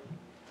like,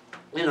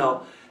 you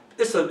know,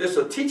 it's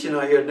a teaching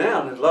out here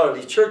now in a lot of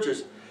these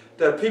churches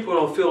that people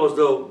don't feel as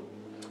though,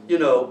 you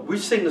know, we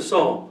sing the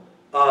song,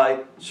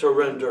 I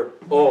surrender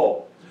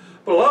all.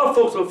 But a lot of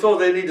folks don't feel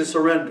they need to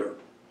surrender.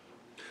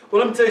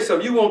 Well, let me tell you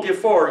something. You won't get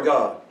far in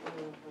God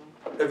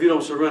if you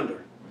don't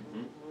surrender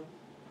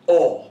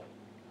all.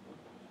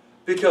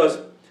 Because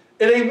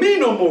it ain't me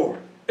no more.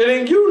 It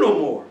ain't you no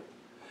more.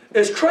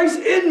 It's Christ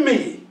in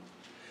me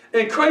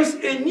and Christ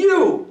in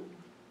you.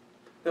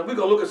 Now we're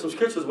going to look at some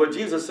scriptures where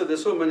Jesus said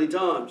this so many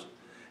times.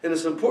 And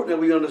it's important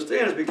that we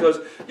understand this because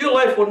your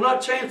life will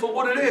not change for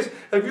what it is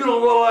if you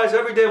don't realize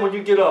every day when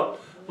you get up,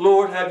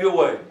 Lord, have your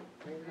way.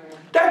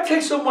 That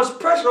takes so much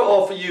pressure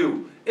off of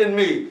you and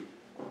me.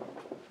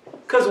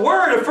 Because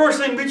worry, the first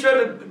thing we try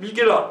to, you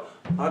get up.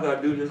 I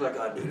got to do this, I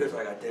got to do this,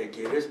 I got to take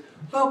care of this.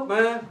 Look,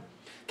 man,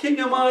 keep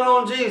your mind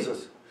on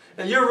Jesus.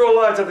 And you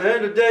realize at the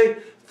end of the day,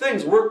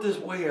 things work this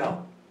way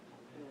out.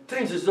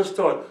 Things is just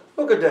start.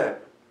 Look at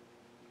that.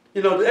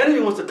 You know, the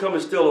enemy wants to come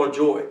and steal our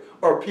joy,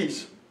 our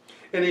peace.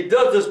 And he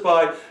does this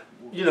by,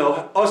 you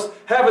know,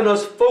 having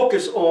us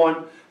focus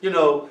on, you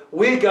know,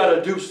 we got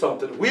to do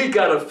something. We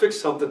got to fix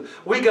something.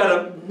 We got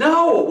to,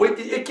 no, we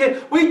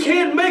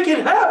can't make it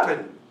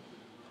happen.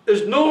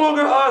 It's no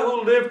longer I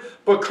who live,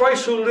 but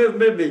Christ who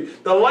lived in me.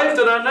 The life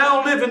that I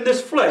now live in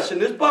this flesh, in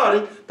this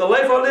body, the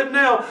life I live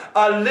now,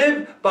 I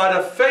live by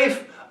the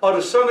faith of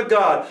the Son of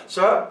God.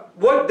 So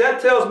what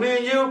that tells me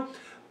and you,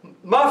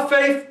 my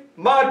faith,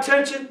 my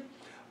attention,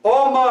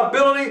 all my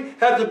ability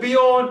has to be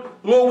on,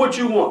 Lord, what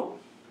you want.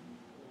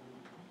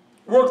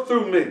 Work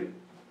through me.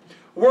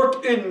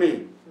 Work in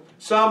me.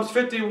 Psalms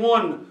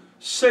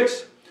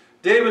 51:6,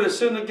 David has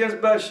sinned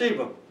against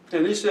Bathsheba.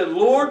 And he said,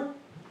 Lord,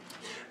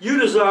 you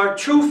desire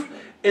truth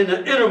in the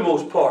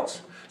innermost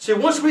parts. See,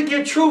 once we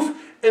get truth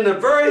in the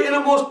very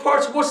innermost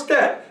parts, what's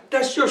that?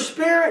 That's your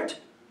spirit.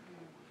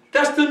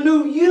 That's the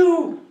new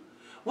you.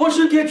 Once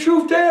you get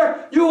truth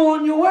there, you're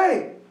on your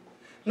way.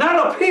 Not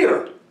up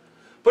here,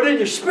 but in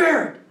your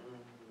spirit.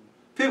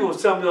 People were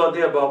telling me the other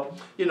day about,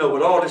 you know,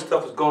 with all this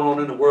stuff that's going on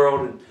in the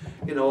world and,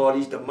 you know, all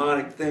these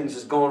demonic things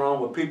that's going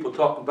on with people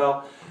talking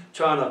about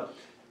trying to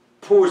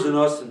poison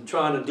us and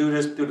trying to do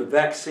this through the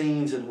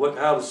vaccines and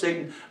how the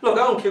Satan. Look,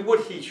 I don't care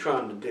what he's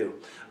trying to do.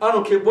 I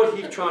don't care what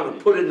he's trying to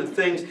put in the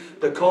things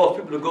that cause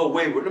people to go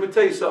wayward. Let me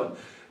tell you something.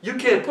 You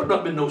can't put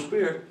nothing in no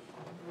spirit.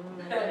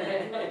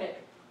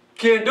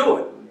 Can't do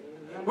it.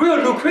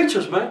 We're new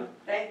creatures, man.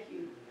 Thank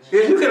you.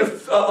 Yeah, you can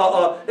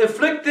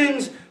inflict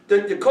things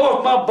that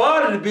cause my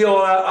body to be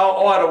all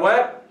out of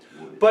whack,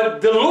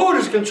 but the Lord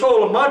is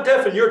controlling my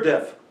death and your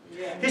death.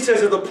 Yeah. He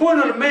says if the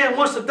appointment of the man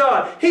wants to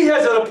die, he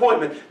has an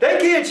appointment. They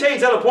can't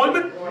change that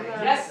appointment.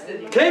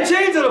 Can't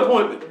change that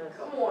appointment.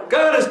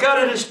 God has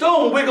got it in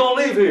stone. We're going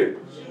to leave here.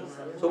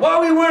 So why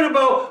are we worrying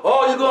about,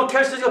 oh, you're going to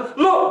catch this?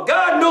 Look,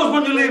 God knows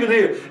when you're leaving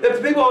here.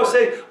 If people always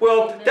say,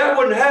 well, that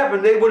wouldn't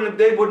happen, they wouldn't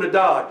have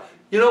died.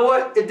 You know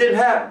what? It didn't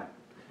happen.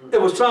 It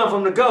was time for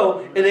them to go,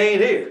 and they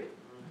ain't here.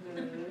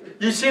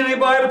 You seen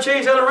anybody ever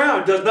change that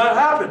around? It does not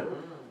happen.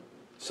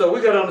 So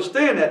we got to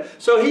understand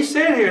that. So he's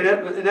saying here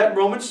in that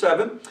Romans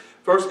 7,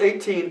 verse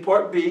 18,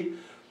 part B,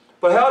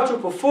 but how to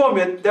perform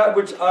it, that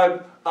which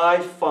I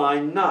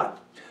find not.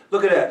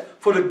 Look at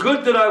that. For the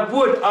good that I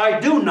would, I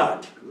do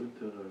not.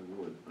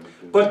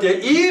 But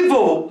the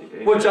evil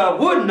which I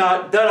would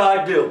not, that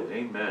I do.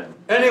 Amen.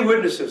 Any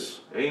witnesses?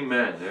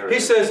 Amen. He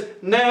says,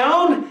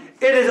 now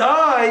it is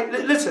I,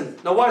 listen,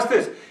 now watch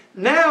this.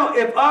 Now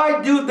if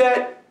I do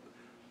that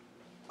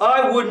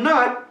I would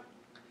not,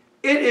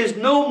 it is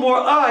no more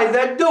I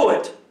that do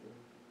it,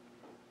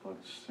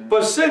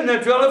 but sin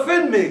that dwelleth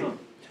in me.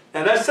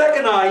 And that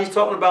second eye he's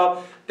talking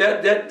about,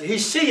 that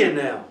he's seeing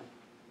now.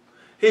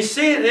 He's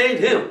seeing it ain't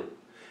him.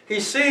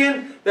 He's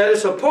seeing that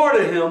it's a part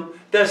of him,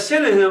 that's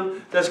sin in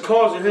him, that's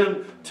causing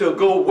him to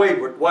go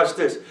wayward. Watch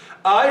this.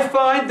 I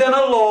find then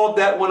a law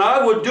that when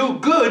I would do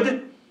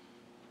good,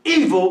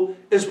 evil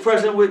is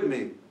present with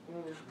me.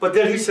 But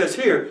then he says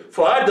here,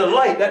 for I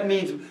delight, that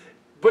means,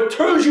 but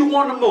turns you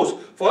on the most.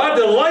 For I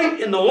delight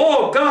in the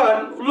law of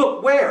God,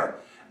 look where?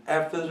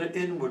 After the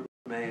inward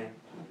man.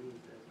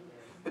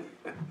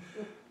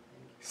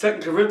 2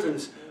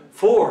 Corinthians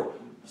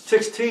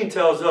 4:16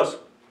 tells us,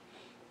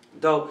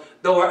 though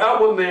our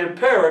outward man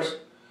perish,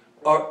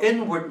 our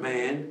inward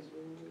man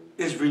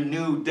is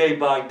renewed day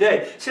by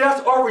day. See,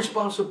 that's our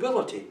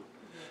responsibility.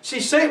 See,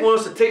 Satan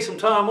wants us to take some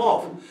time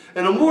off.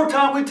 And the more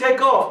time we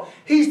take off,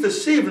 he's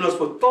deceiving us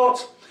with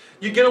thoughts.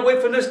 You get away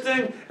from this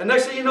thing, and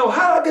next thing you know,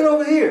 how did I get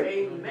over here?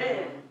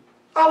 Amen.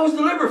 I was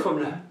delivered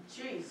from that.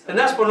 Jesus. And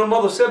that's when the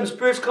other 7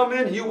 spirits come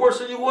in, and you worse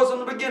than you was in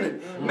the beginning.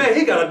 Man,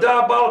 he got a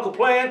diabolical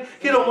plan.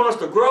 He don't want us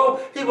to grow.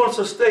 He wants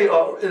us to stay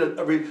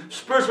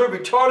spiritually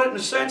retarded in a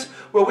sense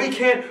where we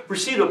can't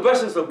receive the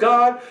blessings of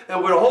God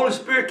and where the Holy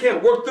Spirit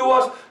can't work through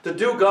us to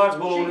do God's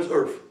will on this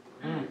earth.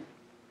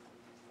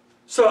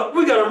 So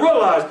we got to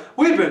realize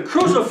we've been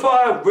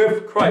crucified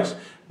with Christ.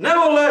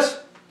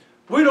 Nevertheless,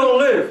 we don't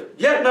live.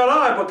 Yet not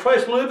I, but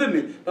Christ will live in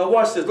me. Now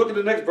watch this. Look at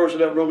the next verse of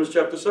that Romans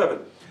chapter 7.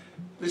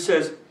 It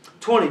says,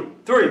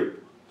 23.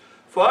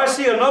 For I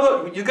see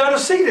another, you got to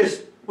see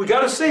this. We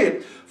got to see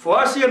it. For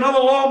I see another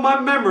law of my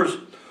members,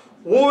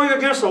 warring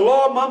against the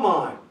law of my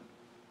mind.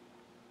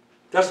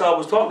 That's how I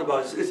was talking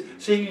about.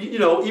 See, you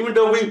know, even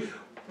though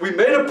we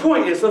made a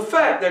point, it's a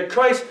fact that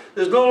Christ,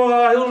 there's no longer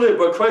I who live,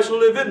 but Christ will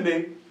live in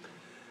me.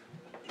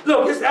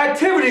 Look, it's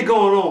activity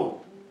going on.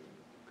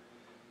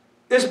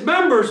 It's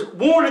members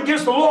warring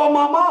against the law of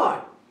my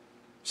mind.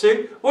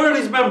 See, what are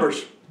these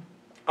members?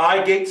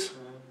 Eye gates,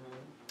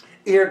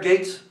 ear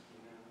gates.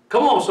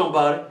 Come on,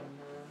 somebody.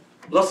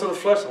 Lust of the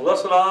flesh and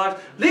lust of the eyes.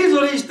 These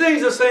are these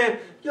things that are saying,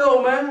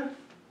 yo, man,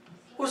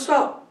 what's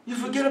up? You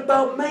forget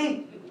about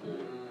me.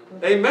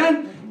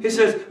 Amen? He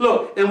says,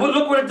 look, and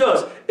look what it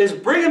does. It's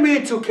bringing me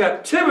into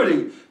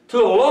captivity to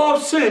the law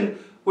of sin,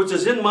 which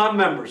is in my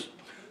members.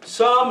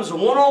 Psalms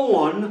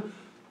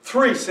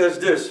 101:3 says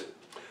this,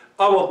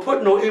 I will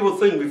put no evil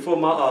thing before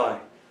my eye.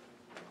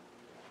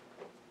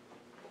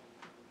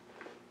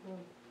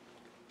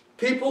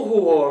 People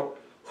who are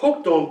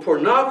hooked on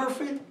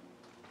pornography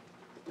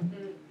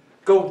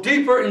go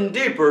deeper and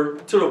deeper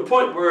to the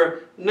point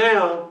where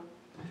now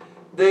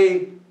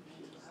they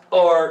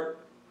are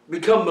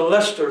become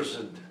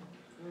molesters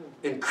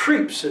and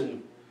creeps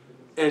and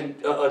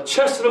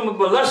chested them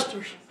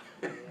molesters.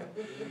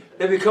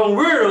 They become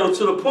weirdos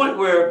to the point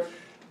where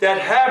that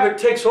habit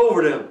takes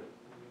over them.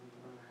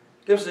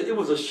 It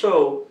was a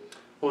show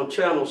on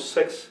Channel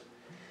 6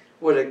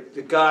 where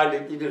the guy,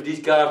 these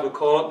guys would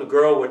call up the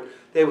girl,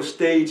 they would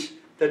stage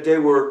that they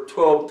were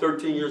 12,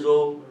 13 years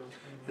old,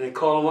 and they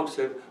call them up and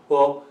say,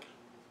 well,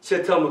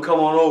 tell them to come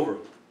on over.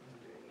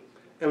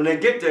 And when they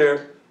get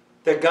there,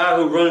 that guy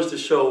who runs the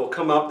show will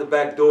come out the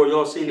back door.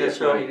 Y'all seen that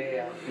show?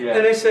 Yeah.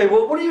 And they say,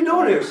 well, what are you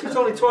doing here? She's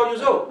only 12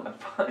 years old.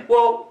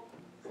 Well,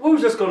 we were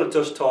just going to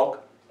just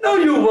talk. No,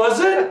 you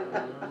wasn't.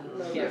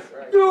 You're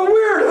a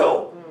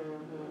weirdo.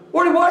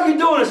 Why are you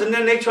doing this? And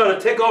then they try to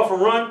take off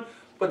and run,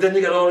 but then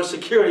you got all the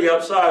security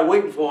outside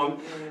waiting for them.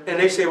 And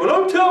they say, well,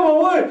 don't tell my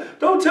wife.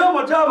 Don't tell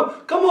my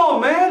job. Come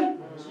on, man.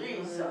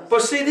 Jesus.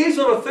 But see, these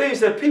are the things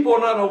that people are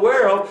not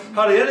aware of,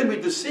 how the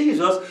enemy deceives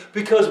us,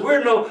 because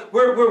we're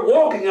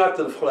walking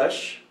after the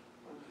flesh.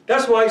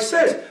 That's why he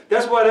says,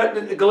 that's why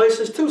that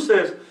Galatians 2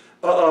 says,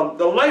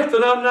 the life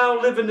that I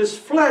now live in this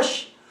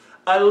flesh,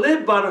 I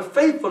live by the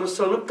faith of the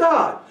Son of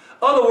God.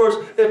 In other words,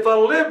 if I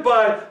live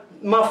by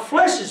my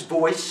flesh's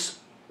voice,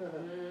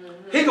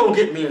 he gonna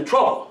get me in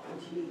trouble.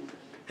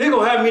 He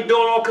gonna have me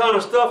doing all kind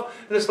of stuff,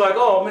 and it's like,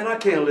 oh man, I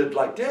can't live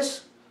like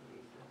this.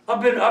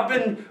 I've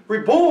been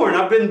reborn.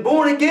 I've been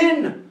born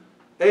again.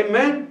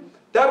 Amen.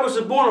 That was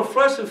the born of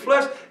flesh and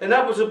flesh, and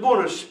that was the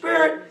born of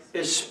spirit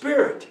is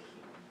spirit.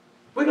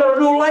 We got a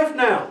new life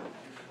now.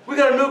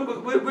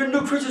 We're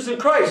new creatures in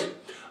Christ.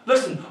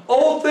 Listen,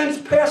 old things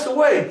pass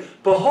away.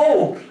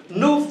 Behold,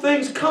 new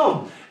things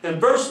come. And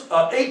verse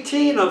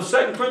 18 of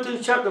 2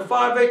 Corinthians chapter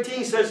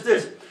 5:18 says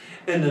this,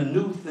 and the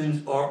new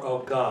things are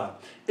of God.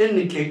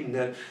 Indicating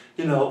that,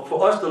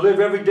 for us to live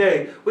every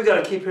day, we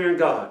got to keep hearing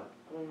God.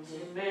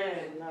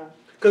 Amen.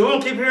 Because we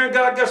don't keep hearing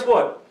God, guess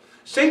what?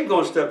 Satan's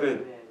going to step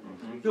in.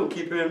 You don't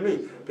keep hearing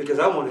me. Because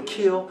I want to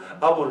kill,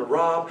 I want to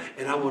rob,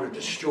 and I want to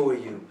destroy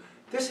you.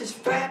 This is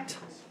fact.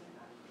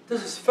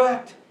 This is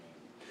fact.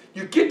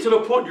 You get to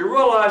the point you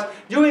realize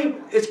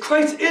it's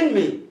Christ in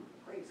me.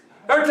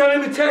 Every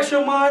time you text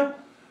your mind,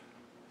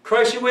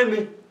 Christ, you in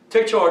me.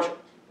 Take charge.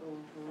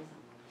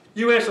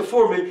 You answer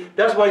for me.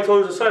 That's why he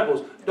told his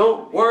disciples,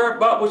 don't worry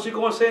about what you're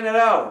going to say in that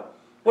hour.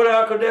 What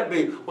hour could that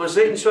be? When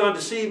Satan's trying to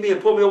deceive me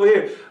and pull me over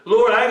here.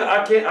 Lord,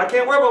 I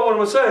can't worry about what I'm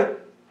going to say.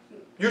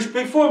 You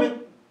speak for me.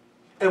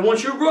 And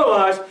once you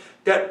realize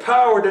that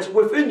power that's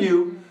within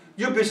you,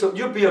 you'll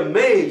be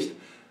amazed.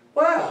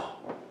 Wow.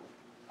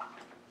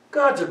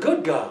 God's a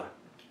good God.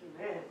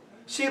 Amen.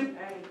 See,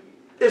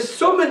 there's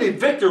so many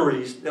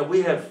victories that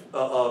we have,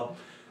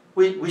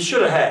 we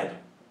should have had.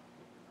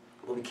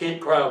 But we can't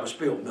cry over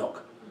spilled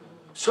milk.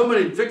 So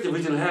many victories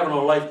we can have in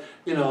our life,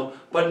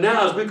 But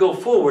now as we go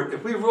forward,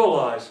 if we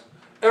realize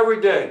every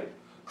day,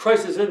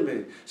 Christ is in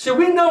me. See,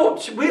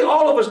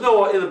 all of us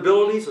know our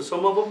inabilities, or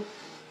some of them.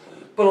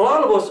 But a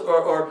lot of us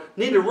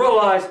need to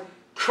realize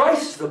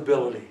Christ's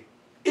ability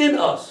in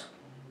us.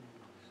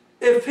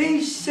 If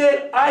he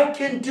said, I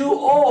can do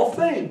all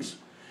things,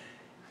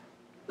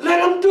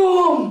 let him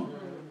do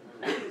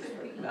them.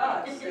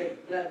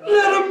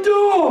 Let him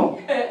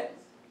do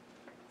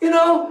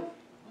them.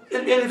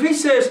 And if he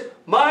says,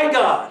 my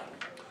God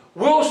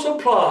will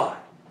supply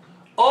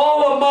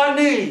all of my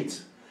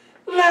needs,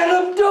 let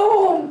him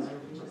do them.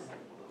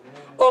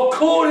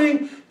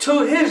 According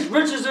to his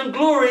riches and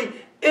glory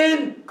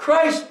in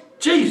Christ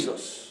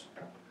Jesus.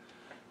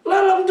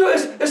 Let him do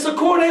it. It's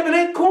according to him. It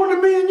ain't according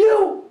to me and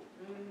you.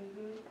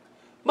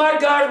 My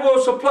God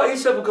will supply, he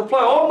said, will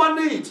supply all my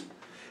needs.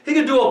 He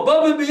can do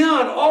above and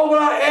beyond all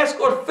what I ask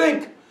or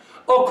think,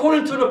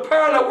 according to the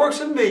power that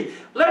works in me.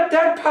 Let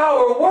that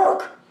power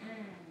work.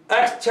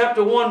 Acts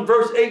chapter 1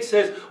 verse 8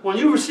 says, when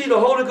you receive the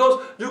Holy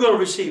Ghost, you're going to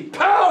receive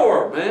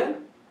power, man.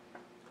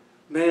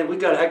 Man, we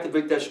got to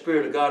activate that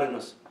Spirit of God in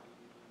us.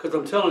 Because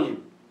I'm telling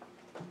you,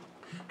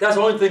 that's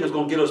the only thing that's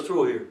going to get us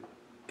through here,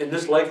 in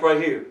this life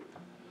right here.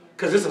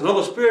 Because there's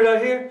another spirit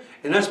out here,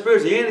 and that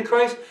spirit's the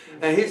Antichrist,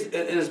 and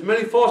there's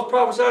many false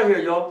prophets out here,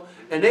 y'all.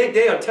 And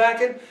they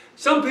attacking.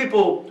 Some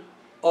people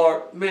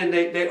are,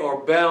 they are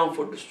bound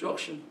for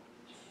destruction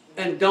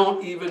and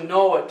don't even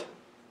know it.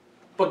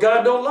 But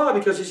God don't lie,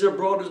 because he said,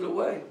 broad is the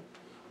way.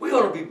 We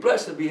ought to be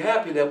blessed and be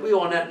happy that we're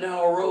on that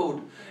narrow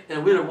road,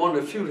 and we're one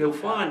of the few who'll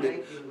find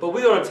it. But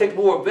we ought to take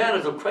more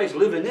advantage of Christ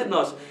living in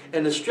us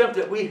and the strength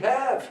that we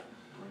have.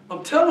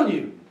 I'm telling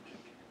you,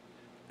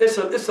 it's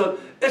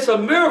a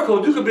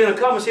miracle. You could be in a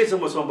conversation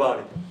with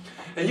somebody,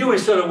 and you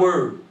ain't said a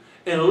word,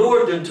 and the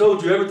Lord then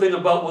told you everything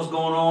about what's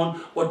going on,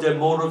 what their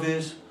motive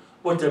is,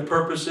 what their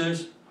purpose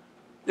is,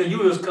 then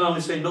you just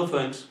calmly say no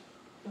thanks,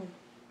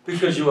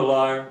 because you're a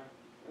liar.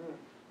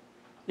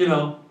 You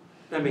know,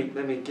 let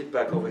me get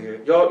back over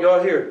here.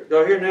 Y'all here?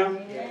 Y'all here now?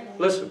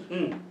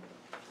 Listen.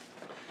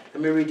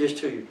 Let me read this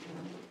to you.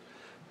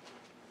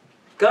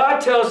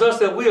 God tells us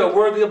that we are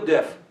worthy of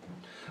death.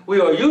 We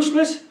are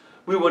useless.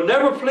 We will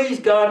never please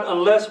God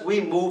unless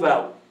we move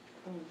out.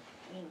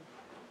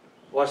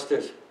 Watch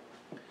this.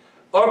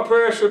 Our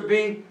prayer should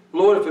be,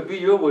 Lord, if it be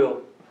your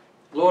will.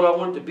 Lord, I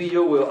want it to be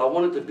your will. I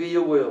want it to be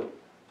your will.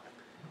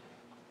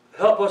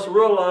 Help us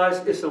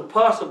realize it's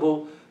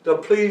impossible to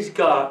please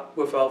God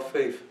without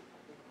faith.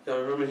 Now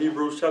remember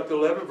Hebrews chapter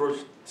 11,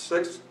 verse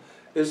 6,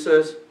 it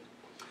says,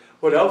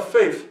 without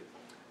faith,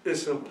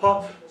 it's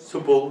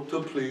impossible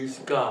to please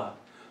God.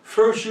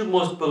 First, you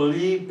must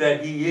believe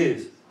that He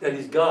is, that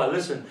He's God.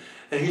 Listen,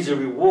 and He's a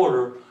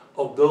rewarder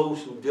of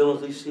those who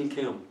diligently seek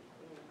Him.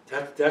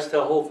 That's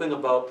the whole thing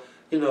about,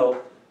 you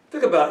know,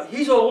 think about it.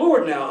 He's our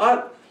Lord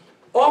now.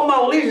 All my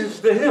allegiance is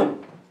to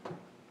Him.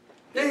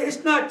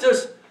 It's not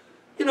just,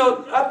 you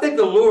know, I think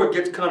the Lord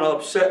gets kind of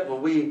upset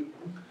when we,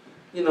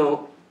 you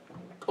know,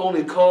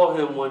 only call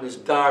Him when it's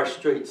dire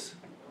straits.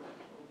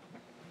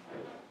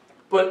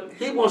 But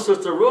He wants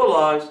us to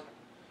realize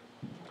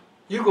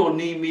you're going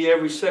to need me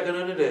every second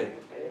of the day.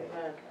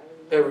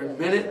 Every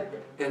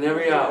minute and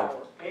every hour.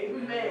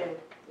 Amen.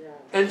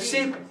 And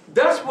see,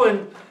 that's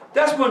when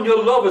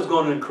your love is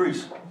going to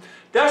increase.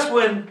 That's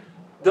when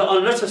the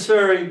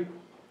unnecessary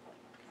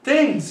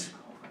things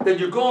that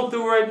you're going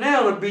through right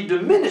now will be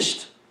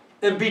diminished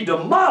and be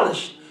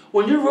demolished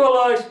when you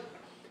realize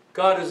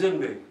God is in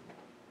me.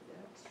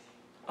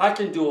 I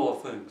can do all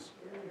things.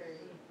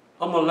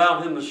 I'm going to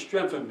allow Him to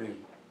strengthen me.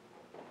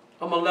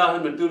 I'm going to allow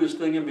Him to do this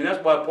thing in me.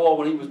 That's why Paul,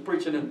 when he was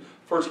preaching in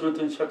 1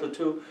 Corinthians chapter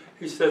 2,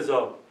 he says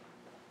to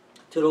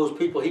those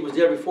people, he was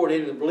there before, they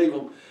didn't believe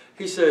him.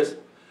 He says,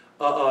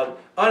 I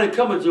didn't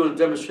come with you in a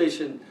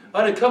demonstration.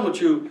 I didn't come with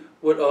you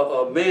with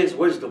man's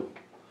wisdom.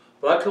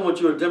 But I come with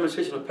you in a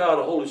demonstration of the power of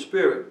the Holy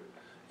Spirit.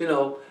 You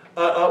know,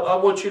 I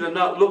want you to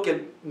not look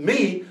at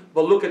me,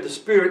 but look at the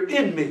Spirit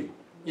in me.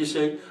 You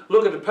see,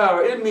 look at the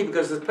power in me,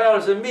 because the power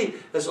is in me,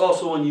 that's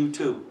also in you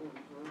too.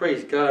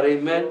 Praise God,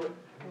 amen.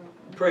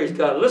 Praise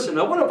God. Listen,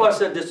 now what if I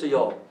said this to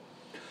y'all?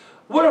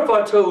 What if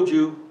I told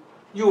you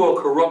you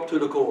are corrupt to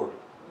the core?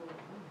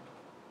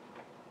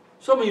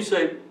 Some of you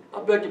say, I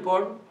beg your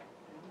pardon.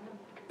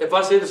 If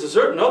I say this to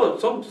certain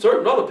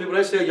other people,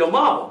 they say your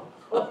mama.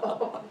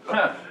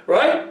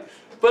 Right?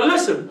 But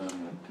listen,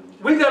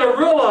 we got to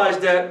realize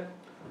that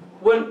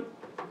when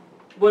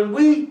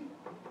we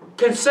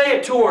can say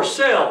it to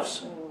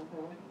ourselves,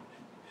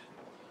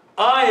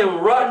 I am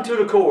rotten to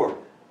the core.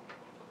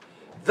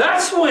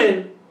 That's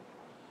when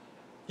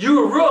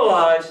you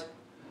realize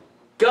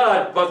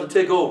God's about to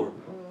take over.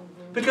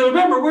 Because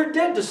remember, we're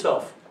dead to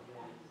self.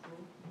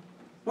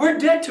 We're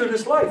dead to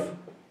this life.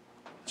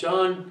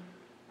 John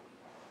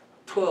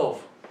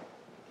 12,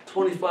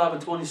 25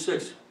 and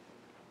 26.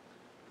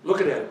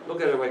 Look at that.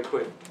 Look at it right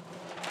quick.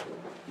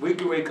 We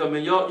can ready to come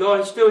in.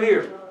 Y'all still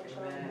here?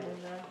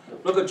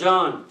 Look at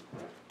John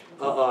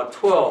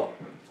 12.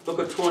 Look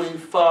at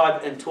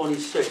 25 and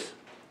 26.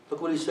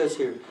 Look what he says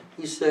here.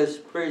 He says,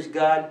 praise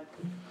God.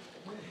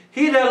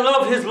 He that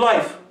loves his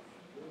life.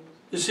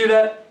 You see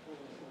that?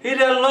 He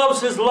that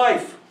loves his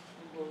life.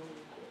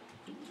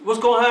 What's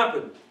going to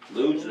happen?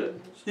 Lose it.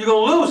 You're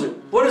going to lose it.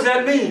 What does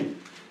that mean?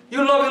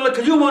 You love it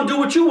because you want to do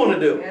what you want to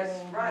do.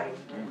 That's right.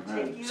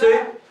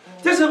 See?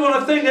 This is one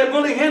of the things that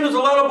really hinders a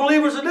lot of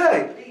believers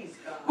today.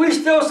 We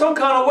still some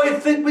kind of way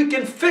think we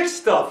can fix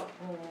stuff.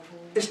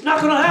 It's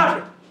not going to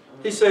happen.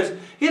 He says,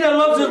 he that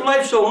loves his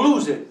life shall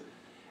lose it.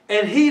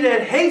 And he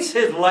that hates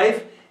his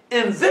life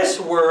in this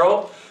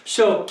world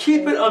shall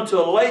keep it unto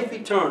life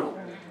eternal.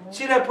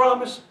 See that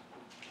promise?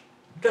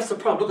 That's the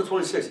promise. Look at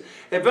 26.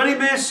 If any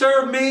man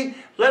serve me,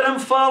 let him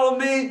follow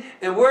me,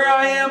 and where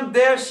I am,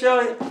 there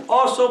shall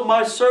also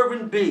my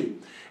servant be.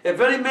 If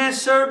any man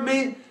serve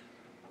me,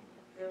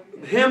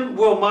 him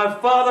will my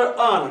Father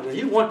honor. Now,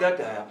 you want that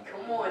to happen.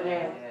 Come on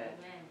now.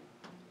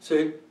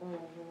 See?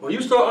 When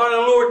you start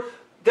honoring the Lord,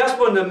 that's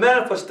when the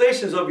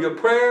manifestations of your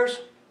prayers,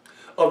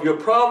 of your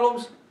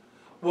problems,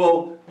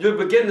 will you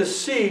begin to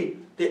see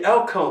the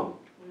outcome.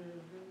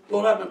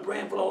 Lord, I've been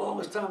praying for the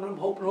longest time, and I'm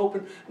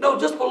hoping. No,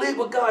 just believe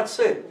what God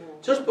said.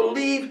 Just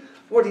believe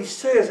what He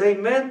says.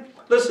 Amen?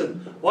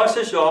 Listen, watch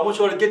this, y'all. I want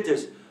you all to get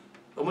this.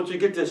 I want you to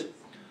get this.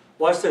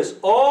 Watch this.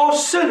 All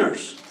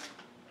sinners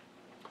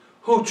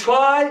who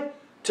try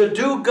to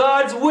do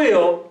God's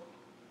will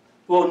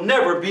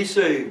never be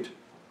saved.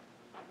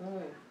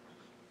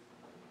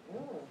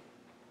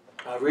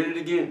 I'll read it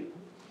again.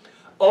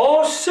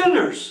 All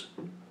sinners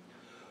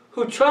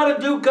who try to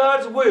do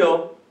God's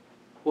will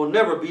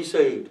never be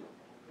saved.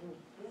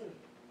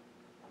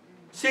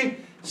 See,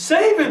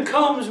 saving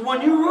comes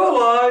when you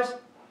realize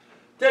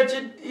that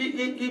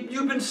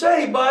you've been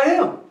saved by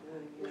Him.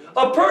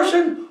 A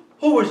person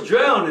who is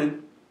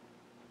drowning,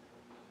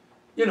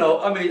 you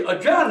know, I mean, a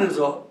drowning is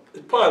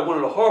probably one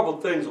of the horrible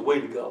things, a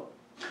way to go.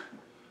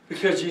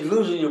 because you're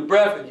losing your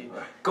breath and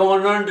you're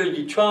going under,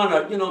 you're trying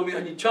to, you know what I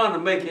mean, you're trying to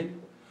make it.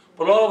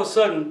 But all of a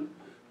sudden,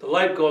 the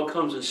lifeguard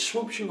comes and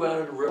swoops you out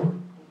of the river.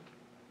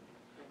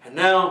 And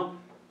now,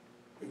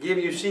 they give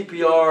you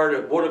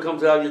CPR, the water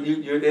comes out,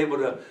 you're able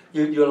to,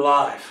 you're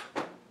alive.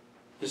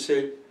 You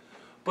see?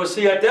 But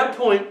see, at that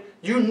point,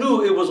 you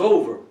knew it was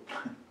over.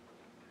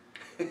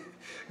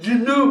 You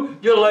knew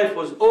your life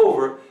was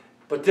over,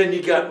 but then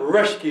you got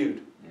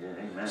rescued.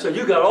 Yeah, so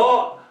you got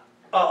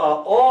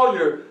all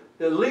your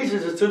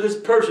allegiances to this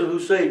person who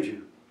saved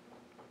you.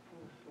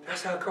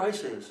 That's how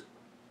Christ is.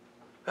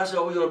 That's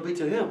how we ought to be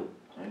to Him.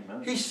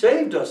 Amen. He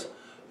saved us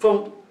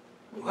from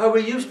how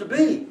we used to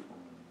be.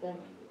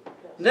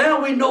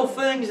 Now we know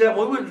things that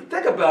when we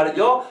think about it,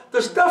 y'all,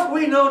 the stuff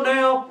we know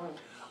now,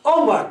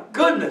 oh my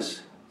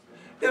goodness.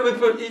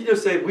 You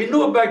just say, we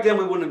knew it back then,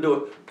 we wouldn't do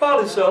it.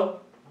 Probably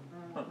so.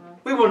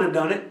 We wouldn't have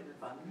done it.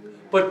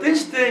 But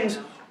these things,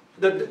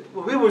 that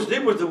we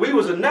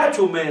was a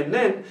natural man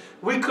then.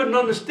 We couldn't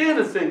understand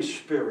the things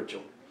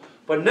spiritual.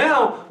 But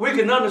now we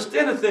can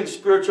understand the things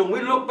spiritual. And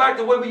we look back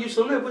the way we used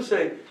to live, we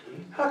say,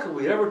 how could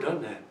we ever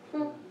done that?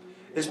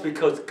 It's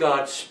because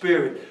God's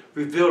Spirit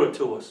revealed it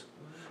to us.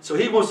 So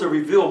He wants to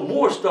reveal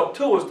more stuff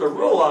to us to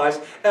realize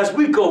as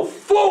we go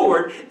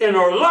forward in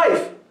our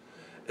life,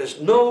 it's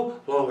no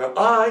longer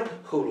I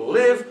who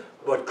live,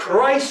 but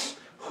Christ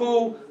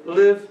who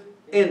lives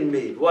in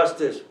me. Watch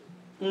this.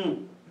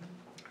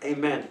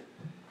 Amen.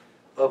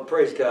 Oh,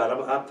 praise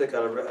God. I think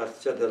I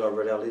said that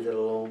already. I'll leave it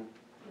alone.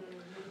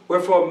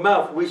 With our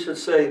mouth, we should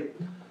say,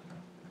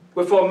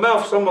 with our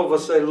mouth, some of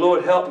us say,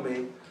 Lord, help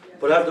me.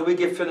 But after we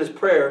get finished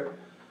prayer,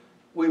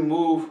 we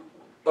move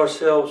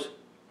ourselves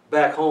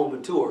back home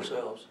and to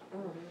ourselves.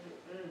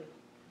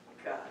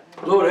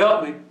 Lord,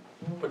 help me.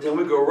 But then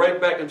we go right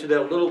back into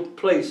that little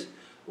place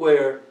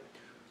where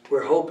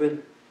we're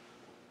hoping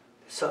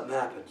something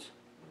happens.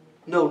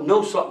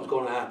 No, something's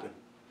going to happen.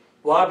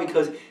 Why?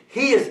 Because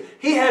He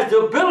has the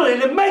ability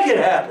to make it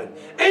happen.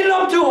 Ain't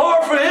nothing too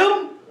hard for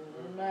Him.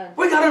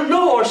 We got to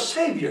know our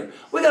Savior.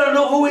 We got to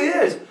know who He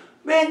is.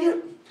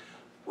 Man,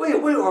 we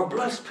are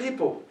blessed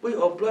people. We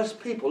are blessed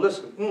people.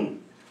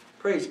 Listen,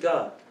 praise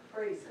God.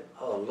 Praise Him.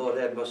 Oh, Lord,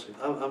 have mercy.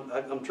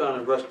 I'm trying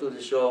to rush through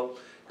this, y'all,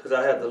 because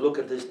I had to look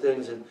at these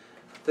things and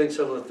think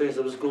some of the things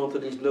I was going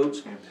through these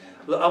notes.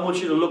 I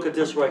want you to look at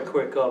this right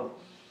quick.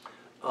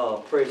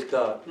 Praise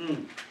God.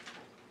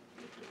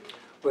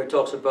 Where it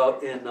talks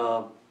about in,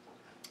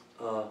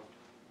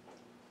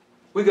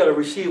 we got to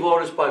receive all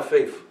this by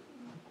faith.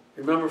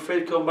 Remember,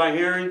 faith comes by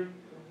hearing,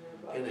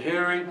 and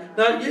hearing.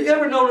 Now, you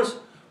ever notice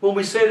when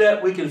we say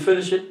that, we can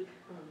finish it?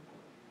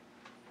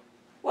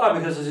 Why?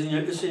 Because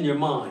it's in your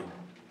mind.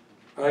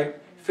 Right?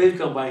 Faith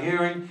comes by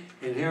hearing,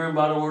 and hearing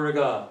by the Word of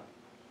God.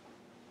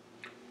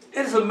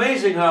 It is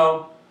amazing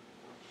how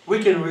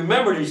we can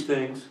remember these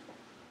things,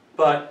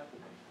 but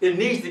it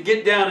needs to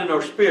get down in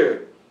our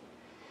spirit.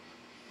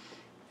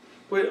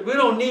 We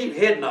don't need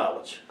head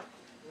knowledge.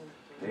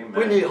 Amen.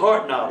 We need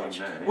heart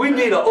knowledge. Amen. We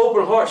need an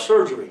open heart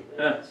surgery.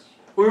 Yes.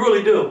 We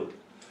really do.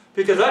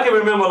 Because I can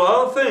remember a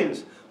lot of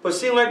things, but it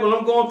seems like when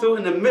I'm going through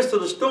in the midst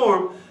of the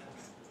storm,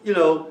 you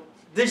know,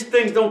 these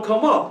things don't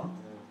come up.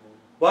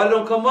 Why they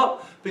don't come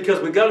up?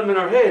 Because we got them in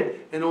our head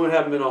and don't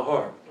have them in our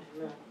heart.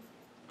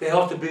 They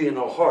ought to be in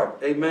our heart.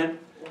 Amen?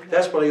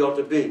 That's what they ought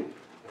to be.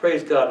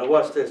 Praise God. Now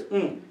watch this.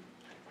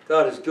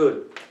 God is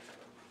good.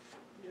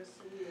 Yes,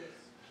 He is.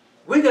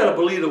 We got to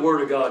believe the Word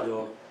of God,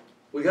 y'all.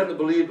 We got to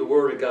believe the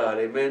Word of God.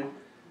 Amen?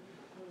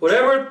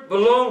 Whatever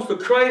belongs to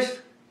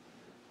Christ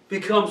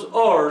becomes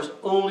ours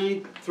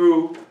only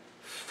through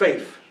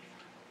faith.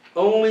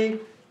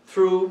 Only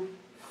through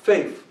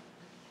faith.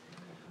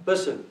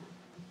 Listen.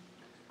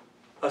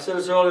 I said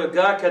this earlier.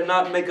 God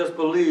cannot make us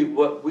believe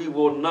what we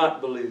will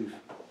not believe.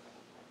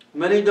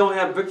 Many don't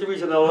have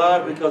victories in their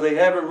lives because they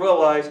haven't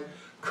realized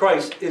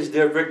Christ is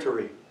their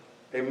victory.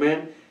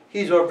 Amen?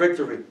 He's our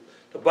victory.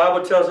 The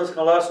Bible tells us,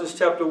 Galatians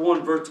chapter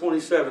 1, verse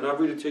 27. I'll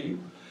read it to you.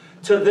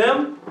 To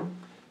them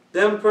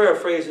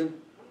paraphrasing,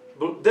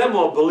 them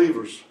are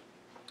believers.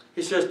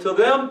 He says, to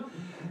them,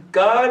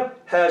 God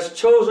has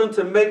chosen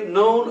to make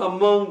known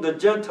among the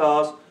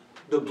Gentiles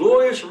the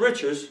glorious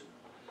riches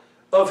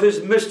of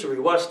His mystery.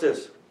 Watch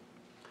this.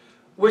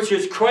 Which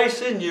is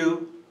Christ in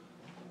you,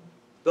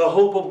 the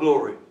hope of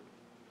glory.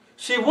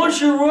 See,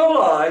 once you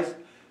realize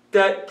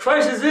that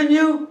Christ is in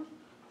you,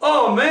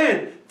 oh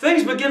man,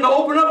 things begin to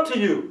open up to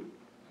you.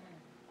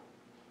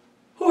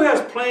 Who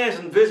has plans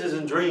and visions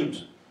and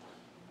dreams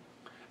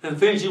and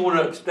things you want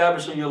to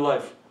establish in your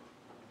life?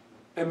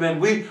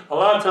 Amen. A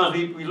lot of times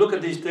we look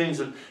at these things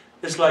and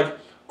it's like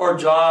our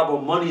job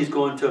or money is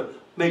going to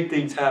make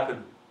things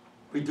happen.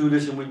 We do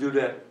this and we do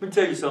that. Let me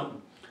tell you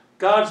something.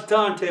 God's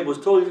timetable is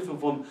totally different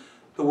from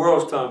the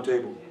world's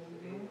timetable.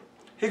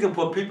 He can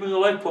put people in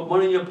your life, put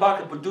money in your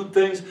pocket, but do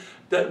things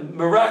that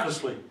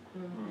miraculously.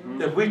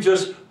 That we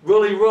just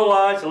really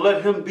realize and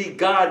let Him be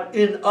God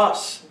in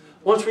us.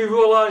 Once we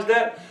realize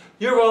that,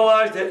 you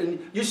realize that, and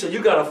you said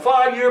you got a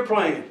 5-year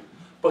plan,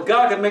 but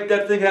God can make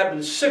that thing happen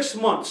in 6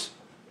 months.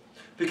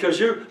 Because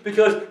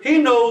He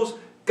knows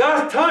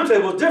God's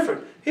timetable is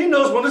different. He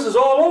knows when this is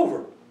all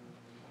over.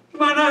 We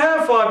might not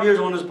have 5 years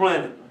on this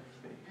planet.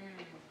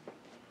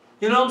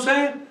 You know what I'm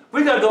saying?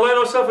 We got to delight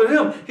ourselves in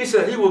Him. He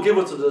said He will give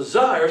us the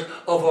desires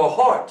of our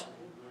heart.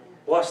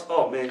 Watch.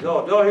 Oh man,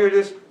 y'all hear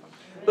this?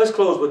 Let's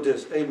close with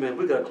this. Amen.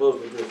 We got to close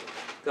with this.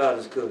 God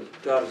is good.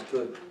 God is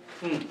good.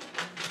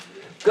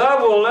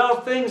 God will allow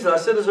things, I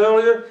said this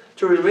earlier,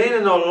 to remain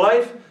in our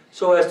life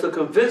so as to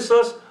convince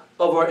us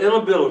of our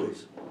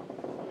inabilities.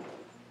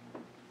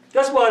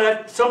 That's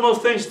why some of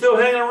those things still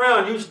hanging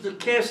around. You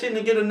can't seem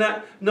to get an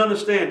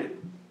understanding.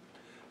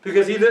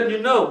 Because He's letting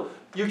you know,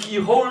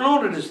 you're holding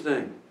on to this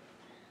thing.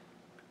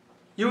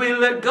 You ain't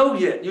let go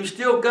yet. You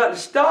still got to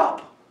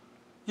stop.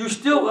 You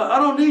still, I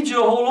don't need you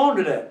to hold on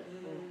to that.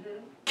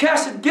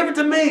 Cast it, give it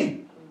to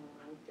me.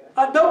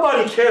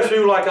 Nobody cares for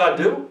you like I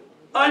do.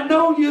 I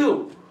know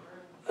you.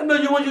 I know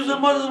you when you was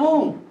in mother's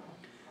womb.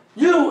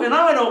 You and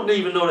I don't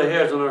even know the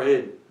hairs on our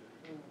head.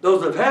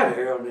 Those that have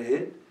hair on their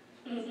head.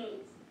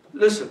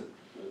 Listen.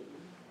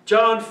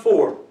 John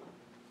 4.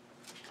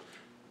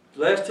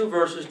 Last two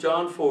verses,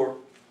 John 4.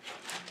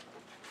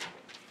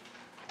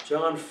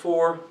 John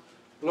 4,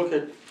 look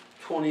at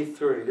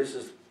 23. This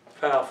is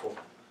powerful.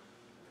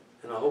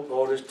 And I hope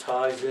all this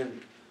ties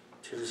in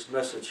to this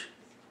message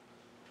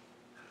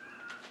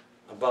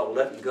about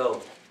letting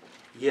go.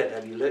 Yet,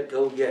 have you let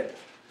go yet?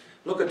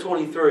 Look at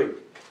 23.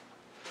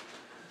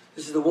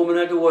 This is the woman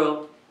at the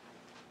well.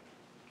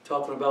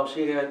 Talking about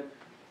she had,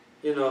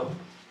 you know,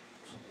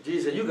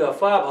 Jesus said, you got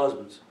 5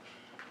 husbands.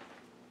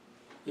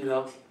 You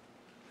know.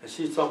 And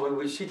she's talking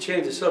about, she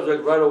changed the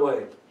subject right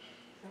away.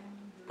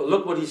 But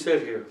look what He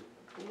said here.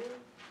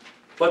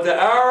 But the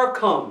hour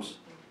comes,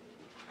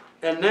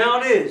 and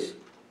now it is,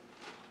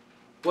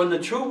 when the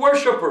true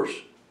worshipers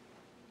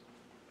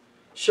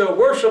shall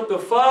worship the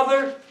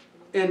Father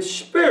in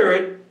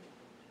spirit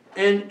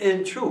and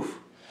in truth.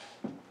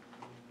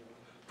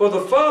 For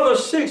the Father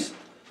seeks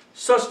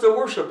such to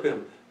worship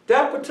Him.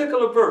 That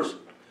particular verse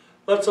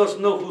lets us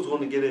know who's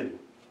going to get in.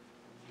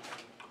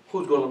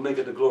 Who's going to make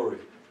it to glory.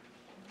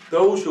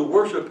 Those who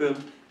worship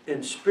Him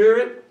in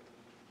spirit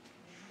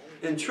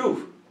and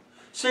truth.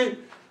 See,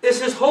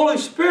 it's His Holy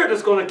Spirit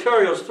that's going to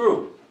carry us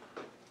through.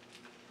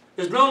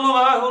 It's no longer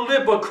I who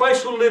live, but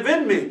Christ who live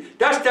in me.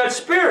 That's that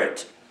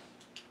Spirit.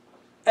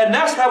 And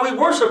that's how we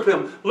worship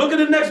Him. Look at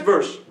the next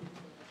verse.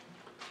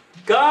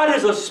 God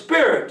is a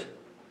spirit,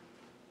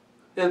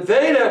 and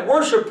they that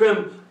worship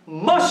Him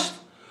must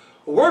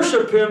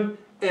worship Him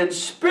in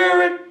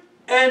spirit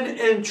and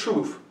in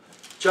truth.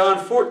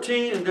 John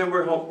 14, and then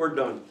we're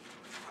done.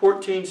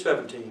 14,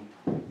 17.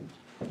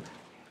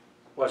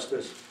 Watch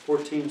this.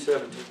 14,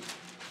 17.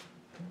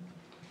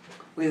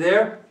 We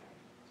there?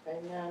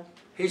 Amen.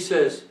 He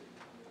says,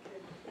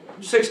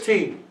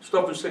 16.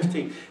 Stop at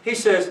 16. He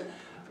says,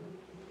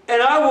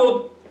 and I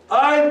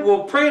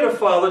will pray to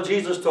Father,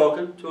 Jesus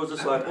talking to His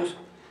disciples.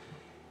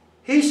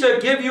 He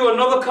said, give you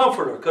another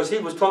comforter, because He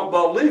was talking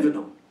about leaving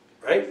them,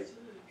 right?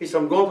 He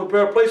said, I'm going to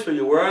prepare a place for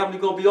you. Where I am,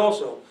 you're going to be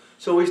also.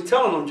 So He's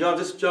telling them,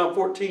 this is John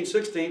 14,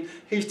 16.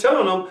 He's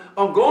telling them,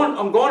 I'm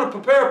going to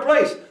prepare a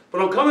place,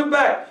 but I'm coming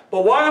back.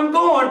 But while I'm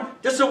going,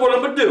 this is what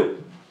I'm going to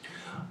do.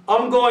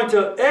 I'm going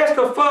to ask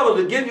the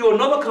Father to give you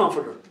another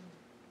comforter,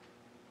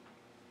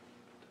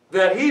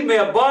 that He may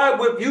abide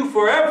with you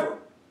forever.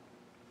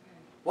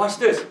 Watch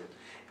this.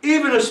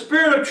 Even the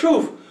Spirit of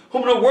truth,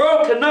 whom the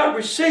world cannot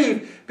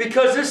receive,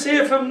 because it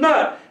seeth Him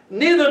not,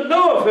 neither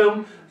knoweth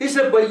Him. He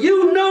said, but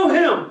you know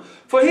Him,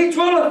 for He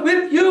dwelleth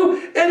with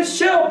you and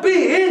shall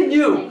be in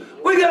you.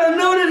 We got to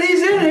know that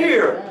He's in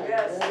here.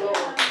 Yes.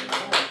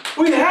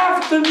 We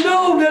have to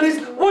know that He's,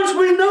 once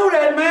we know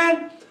that,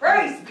 man.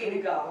 Praise be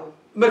to God.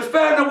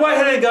 McFadden and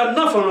Whitehead ain't got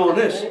nothing on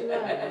this.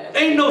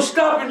 Ain't no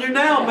stopping you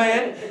now,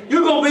 man.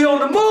 You're going to be on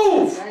the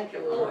move. Thank you,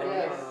 Lord.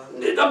 Yes.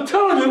 I'm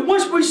telling you,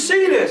 once we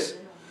see this,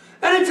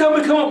 anytime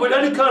we come up with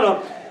any kind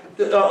of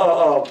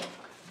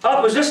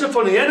opposition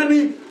from the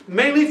enemy,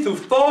 mainly through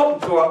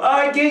thought, through our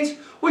eye gates,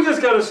 we just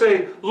got to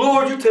say,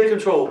 Lord, you take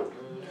control.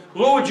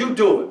 Lord, you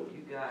do it.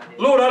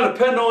 Lord, I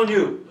depend on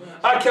you.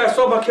 I cast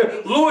all my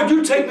care. Lord,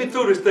 you take me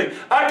through this thing.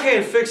 I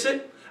can't fix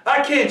it.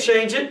 I can't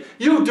change it.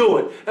 You do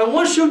it. And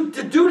once you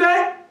do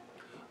that,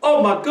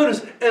 oh my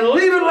goodness, and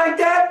leave it like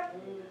that,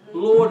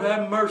 Lord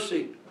have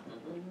mercy.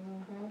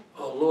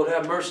 Oh, Lord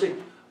have mercy.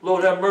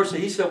 Lord have mercy.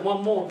 He said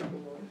one more.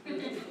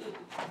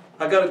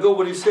 I got to go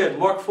what He said.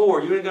 Mark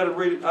 4. You ain't got to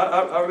read it.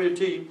 I'll read it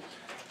to you.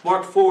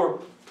 Mark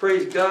 4.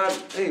 Praise God.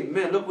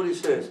 Amen. Look what He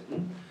says.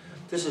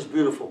 This is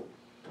beautiful.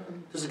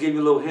 This will give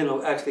you a little hint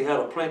of actually how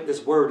to plant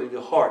this word in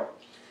your heart.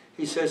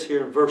 He says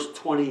here in verse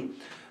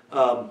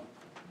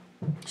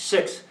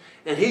 26.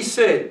 And He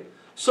said,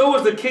 so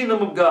is the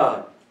kingdom of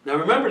God. Now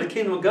remember, the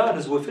kingdom of God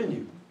is within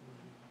you.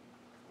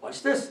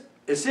 Watch this.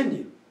 It's in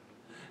you.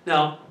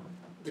 Now,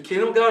 the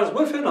kingdom of God is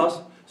within us.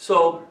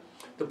 So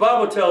the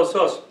Bible tells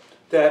us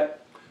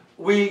that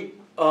we,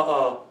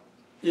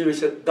 He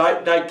said,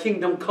 thy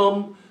kingdom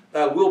come,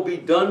 thy will be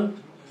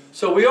done.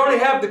 So we already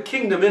have the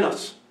kingdom in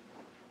us.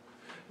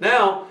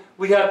 Now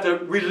we have to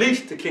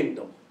release the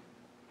kingdom.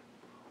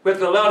 We have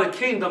to allow the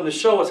kingdom to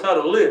show us how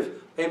to live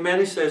Amen.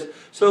 He says,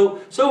 so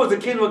is the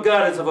kingdom of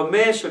God as if a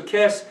man should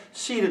cast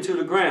seed into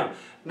the ground.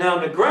 Now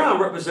the ground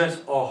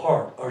represents our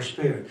heart, our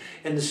spirit.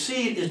 And the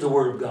seed is the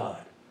word of God.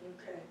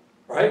 Okay.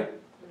 Right?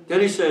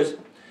 Then he says,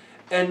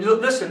 and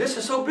listen, this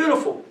is so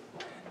beautiful.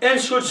 And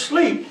should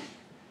sleep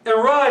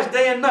and rise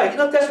day and night. You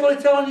know that's what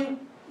he's telling you?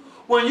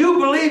 When you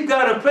believe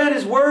God and plant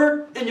his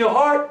word in your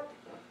heart,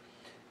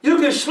 you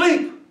can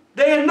sleep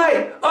day and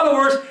night. In other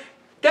words,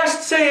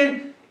 that's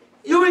saying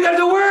you ain't got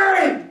to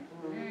worry.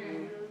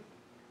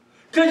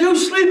 Because you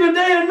sleeping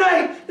day and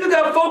night. You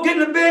got folk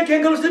getting to bed,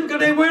 can't go to sleep because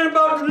they're worrying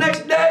about the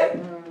next day.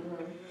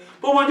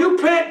 But when you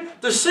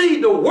plant the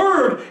seed, the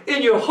word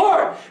in your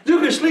heart, you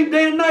can sleep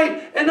day and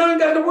night and don't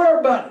got to worry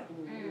about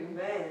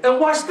it. And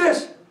watch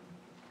this.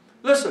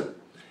 Listen.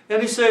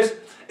 And he says,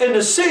 and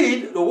the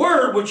seed, the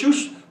word which you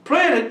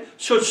planted,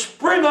 should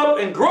spring up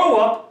and grow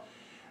up,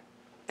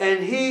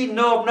 and he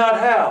knoweth not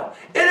how.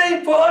 It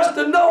ain't for us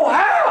to know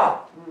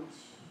how.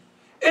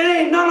 It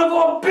ain't none of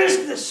our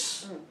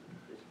business.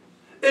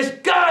 It's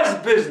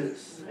God's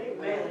business.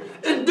 Amen.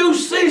 In due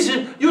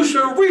season, you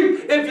shall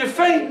reap if you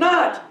faint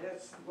not.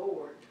 Yes,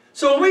 Lord.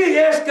 So we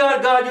ask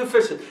God, God, you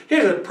fix it.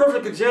 Here's a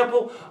perfect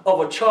example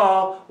of a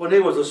child when they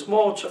was a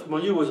small child,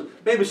 when you was,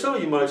 maybe some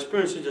of you might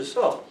experience it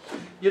yourself.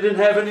 You didn't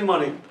have any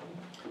money.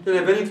 You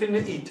didn't have anything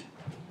to eat.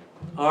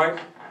 All right?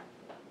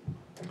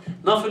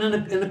 Nothing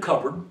in the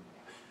cupboard.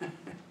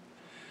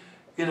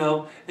 You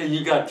know, and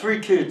you got 3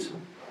 kids,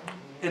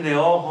 and they're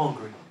all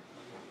hungry.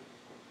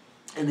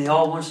 And they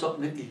all want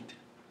something to eat.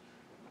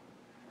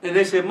 And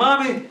they say,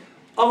 Mommy,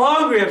 I'm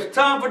hungry. It's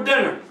time for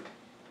dinner.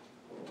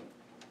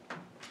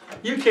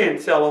 You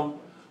can't tell them,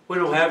 we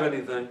don't have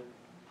anything.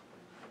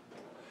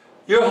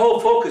 Your whole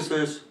focus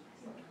is,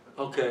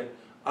 okay,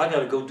 I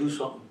got to go do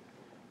something.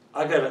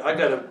 I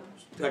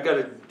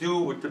gotta do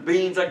with the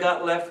beans I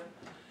got left,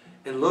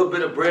 and a little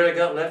bit of bread I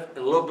got left, and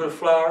a little bit of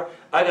flour.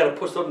 I got to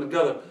put something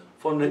together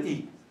for them to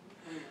eat.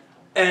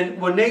 And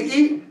when they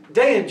eat,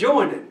 they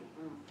enjoying it.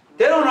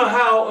 They don't know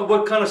how and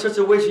what kind of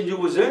situation you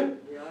was in.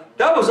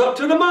 That was up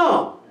to the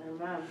mom.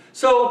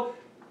 So,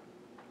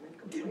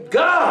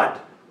 God,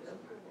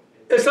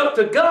 it's up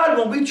to God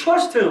when we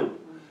trust him.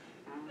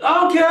 I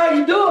don't care how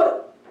you do it.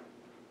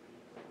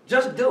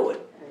 Just do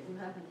it.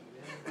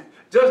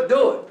 Just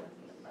do it.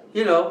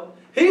 You know,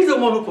 he's the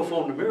one who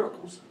performed the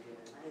miracles.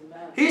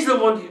 He's the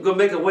one who's going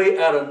to make a way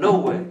out of no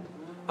way.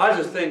 I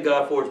just thank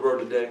God for his word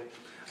today.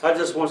 I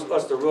just want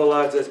us to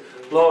realize this.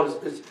 Lord,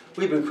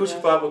 we've been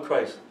crucified with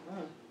Christ.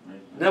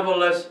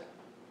 Nevertheless,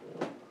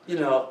 you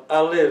know,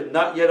 I live,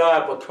 not yet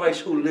I, but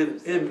Christ who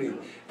lives in me.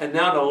 And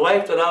now the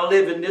life that I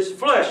live in this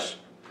flesh,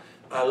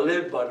 I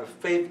live by the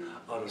faith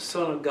of the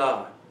Son of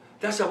God.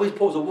 That's how we're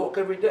supposed to walk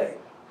every day.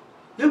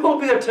 You're going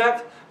to be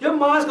attacked. Your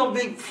mind's going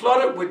to be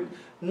flooded with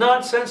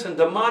nonsense and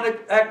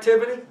demonic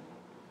activity.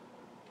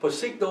 But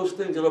seek those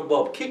things that are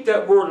above. Keep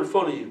that word in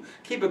front of you.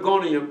 Keep it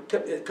going in your,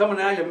 coming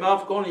out of your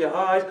mouth, going to your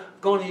eyes,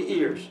 going to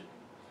your ears.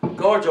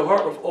 Guard your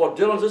heart with all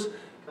diligence,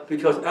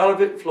 because out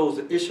of it flows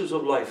the issues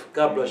of life.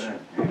 God bless you.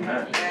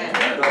 Amen.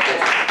 God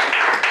bless you.